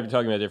ate. We might be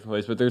talking about a different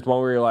place, but there's one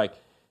where you're like,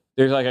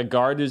 there's like a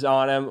guard who's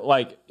on him.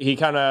 Like he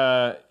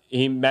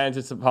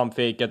manages to pump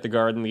fake, get the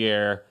guard in the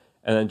air,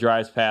 and then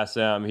drives past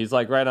him. He's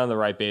like right on the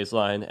right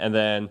baseline, and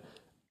then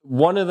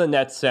one of the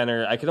Nets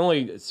center. I can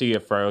only see a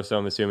fro, so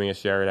I'm assuming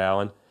it's Jared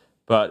Allen.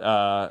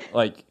 But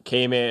like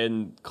came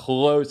in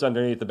close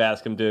underneath the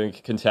basket doing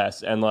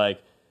contest, and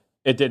like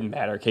it didn't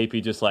matter.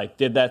 KP just like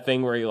did that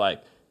thing where he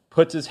like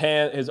puts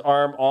his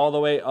arm all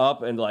the way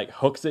up and like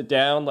hooks it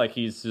down like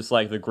he's just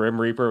like the Grim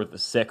Reaper with the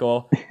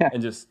sickle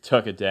and just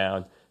took it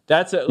down.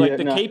 That's it. Like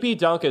KP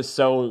dunk is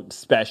so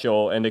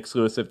special and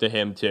exclusive to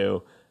him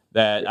too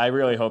that I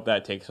really hope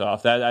that takes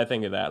off. That I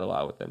think of that a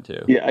lot with them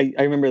too. Yeah,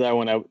 I remember that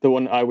one. The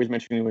one I was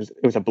mentioning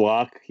was a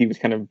block. He was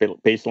kind of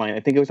baseline.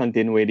 I think it was on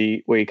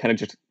Dinwiddie where he kind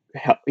of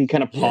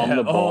palmed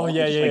the ball.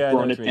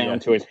 Brought it down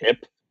to his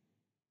hip.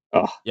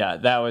 Oh. Yeah,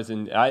 that was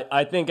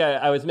I think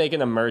I was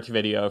making a merch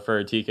video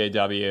for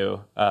TKW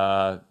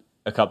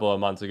a couple of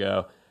months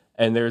ago,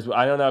 and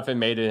I don't know if it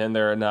made it in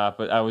there or not,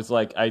 but I was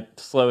like I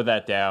slowed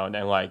that down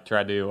and like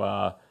tried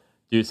to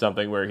do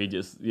something where he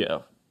just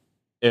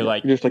it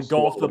like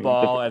engulfed the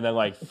ball and then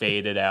like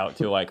faded out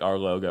to like our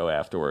logo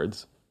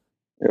afterwards.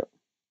 Yeah,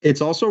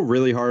 it's also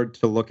really hard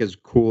to look as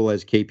cool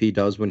as KP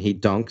does when he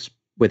dunks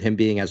with him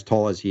being as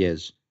tall as he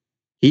is.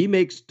 He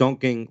makes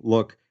dunking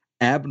look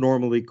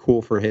abnormally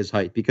cool for his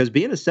height because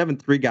being a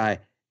 7'3" guy,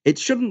 it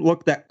shouldn't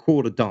look that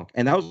cool to dunk.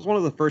 And that was one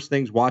of the first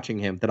things watching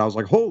him that I was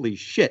like, holy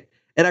shit.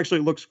 it actually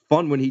looks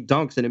fun when he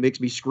dunks, and it makes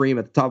me scream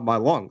at the top of my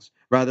lungs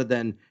rather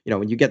than,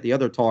 when you get the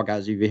other tall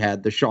guys, you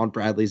had the Sean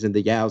Bradleys and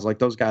the Yaos, like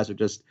those guys are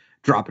just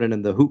dropping it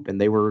in the hoop, and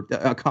they were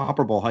a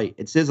comparable height.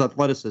 It's his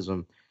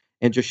athleticism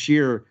and just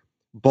sheer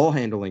ball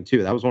handling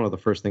too. That was one of the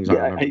first things I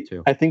remember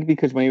too. I think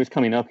because when he was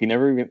coming up, he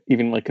never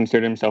even like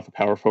considered himself a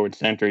power forward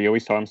center. He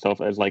always saw himself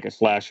as like a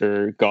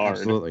slasher guard.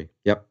 Absolutely.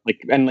 Yep.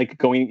 Like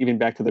going even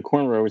back to the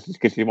cornrows is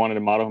because he wanted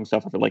to model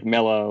himself after like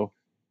Melo,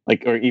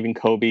 or even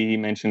Kobe he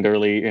mentioned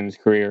early in his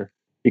career.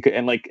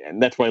 And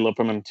that's what I love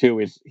from him too,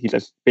 is he's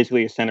just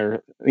basically a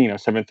center,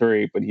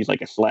 7'3", but he's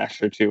like a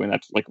slasher too, and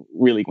that's like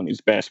really when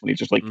he's best, when he's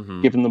just like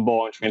give him the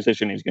ball in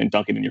transition and he's gonna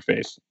dunk it in your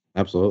face.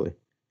 Absolutely.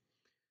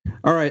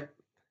 All right.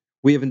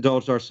 We have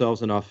indulged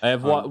ourselves enough. I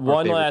have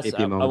one last.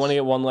 I want to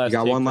get one last. You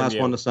got one last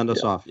one to send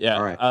us off. Yeah.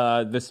 All right.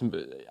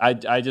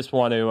 I just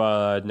want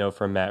to know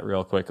from Matt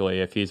real quickly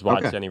if he's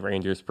watched any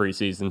Rangers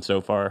preseason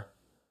so far.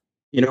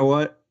 You know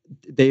what?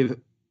 They've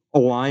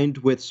aligned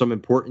with some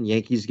important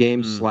Yankees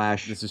games /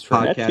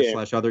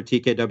 podcast / other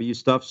TKW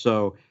stuff.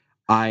 So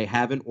I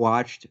haven't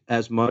watched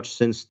as much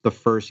since the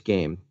first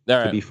game,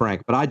 to be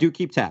frank. But I do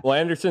keep tabs. Well,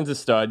 Anderson's a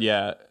stud.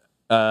 Yeah.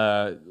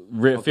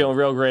 Feeling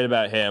real great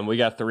about him. We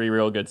got 3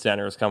 real good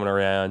centers coming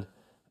around.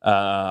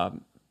 I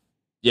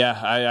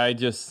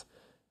just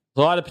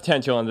a lot of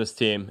potential on this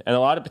team, and a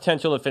lot of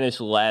potential to finish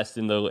last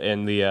in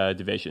the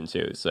division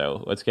too.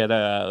 So let's get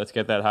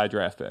that high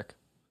draft pick.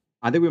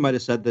 I think we might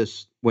have said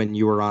this when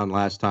you were on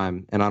last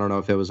time, and I don't know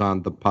if it was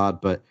on the pod,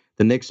 but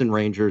the Knicks and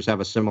Rangers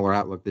have a similar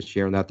outlook this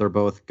year, in that they're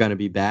both going to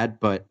be bad,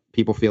 but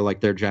people feel like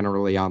they're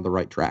generally on the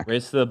right track.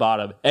 Race to the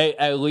bottom. Hey,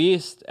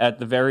 at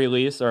the very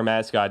least, our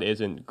mascot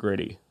isn't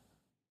Gritty.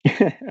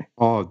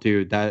 Oh,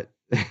 dude, that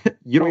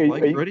you don't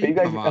like Gritty?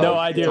 No,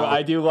 I do.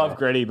 I do love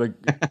Gritty, but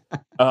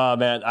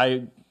man,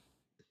 I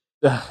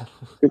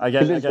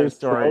got a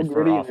story for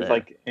Gritty. off There's air.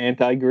 like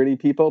anti-Gritty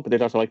people, but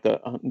there's also like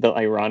the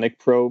ironic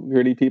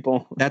pro-Gritty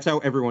people. That's how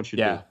everyone should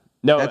be.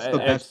 No, that's the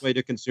best way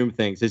to consume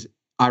things, is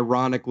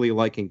ironically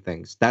liking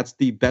things. That's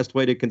the best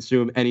way to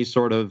consume any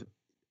sort of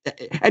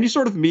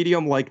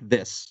medium like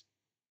this.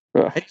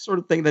 Any sort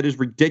of thing that is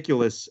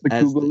ridiculous.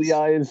 The googly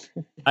eyes.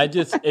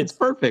 It's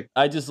perfect.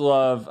 I just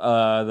love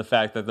the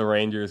fact that the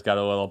Rangers got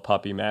a little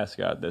puppy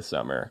mascot this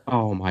summer.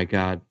 Oh my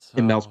God.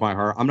 It melts my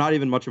heart. I'm not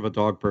even much of a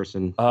dog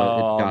person.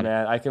 Oh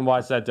man, I can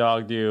watch that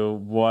dog do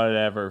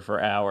whatever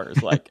for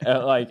hours. Like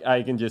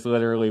I can just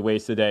literally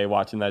waste a day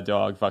watching that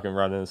dog fucking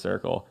run in a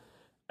circle.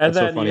 And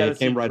that's then so funny. you It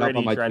came right up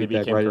on my trying to be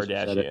feedback Kim right as you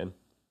said it. Kardashian.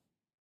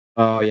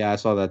 Oh yeah, I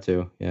saw that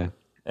too. Yeah.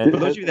 And for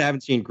those of you that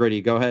haven't seen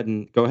Gritty, go ahead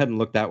and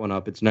look that one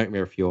up. It's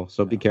nightmare fuel,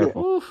 so be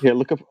careful. Yeah,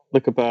 look up.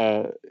 Have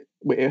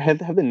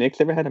the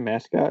Knicks ever had a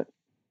mascot?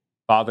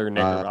 Father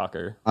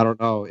Knickerbocker. I don't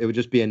know. It would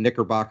just be a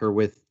Knickerbocker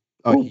with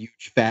a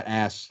huge fat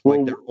ass,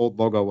 like their old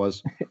logo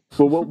was.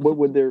 Well, what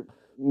would their?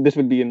 This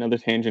would be another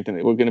tangent, and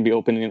we're going to be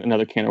opening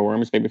another can of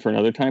worms, maybe for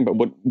another time. But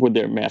what would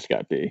their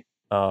mascot be?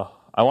 Oh,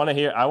 I want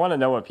to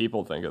know what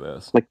people think of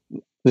this. Like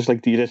just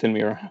like Ditas and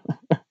Mira.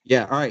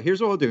 Yeah. All right. Here's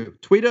what we'll do.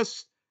 Tweet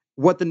us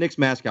what the Knicks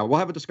mascot. We'll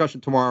have a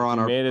discussion tomorrow on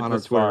our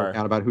Twitter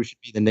account about who should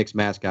be the Knicks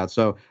mascot.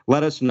 So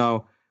let us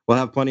know. We'll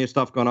have plenty of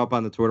stuff going up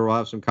on the Twitter. We'll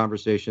have some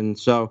conversation.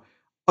 So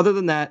other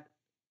than that,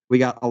 we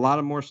got a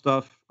lot more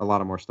stuff.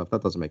 That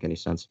doesn't make any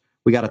sense.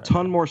 We got a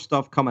ton more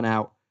stuff coming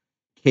out.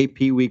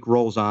 KP week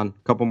rolls on.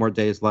 A couple more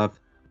days left.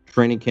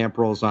 Training camp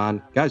rolls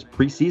on. Guys,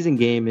 preseason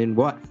game in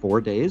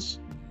 4 days?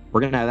 We're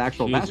going to have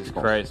actual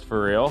basketball. Jesus Christ,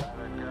 for real?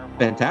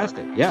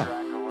 Fantastic. Yeah.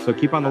 So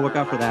keep on the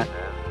lookout for that.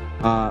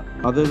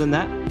 Other than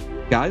that,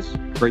 guys,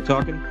 great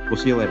talking. We'll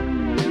see you later.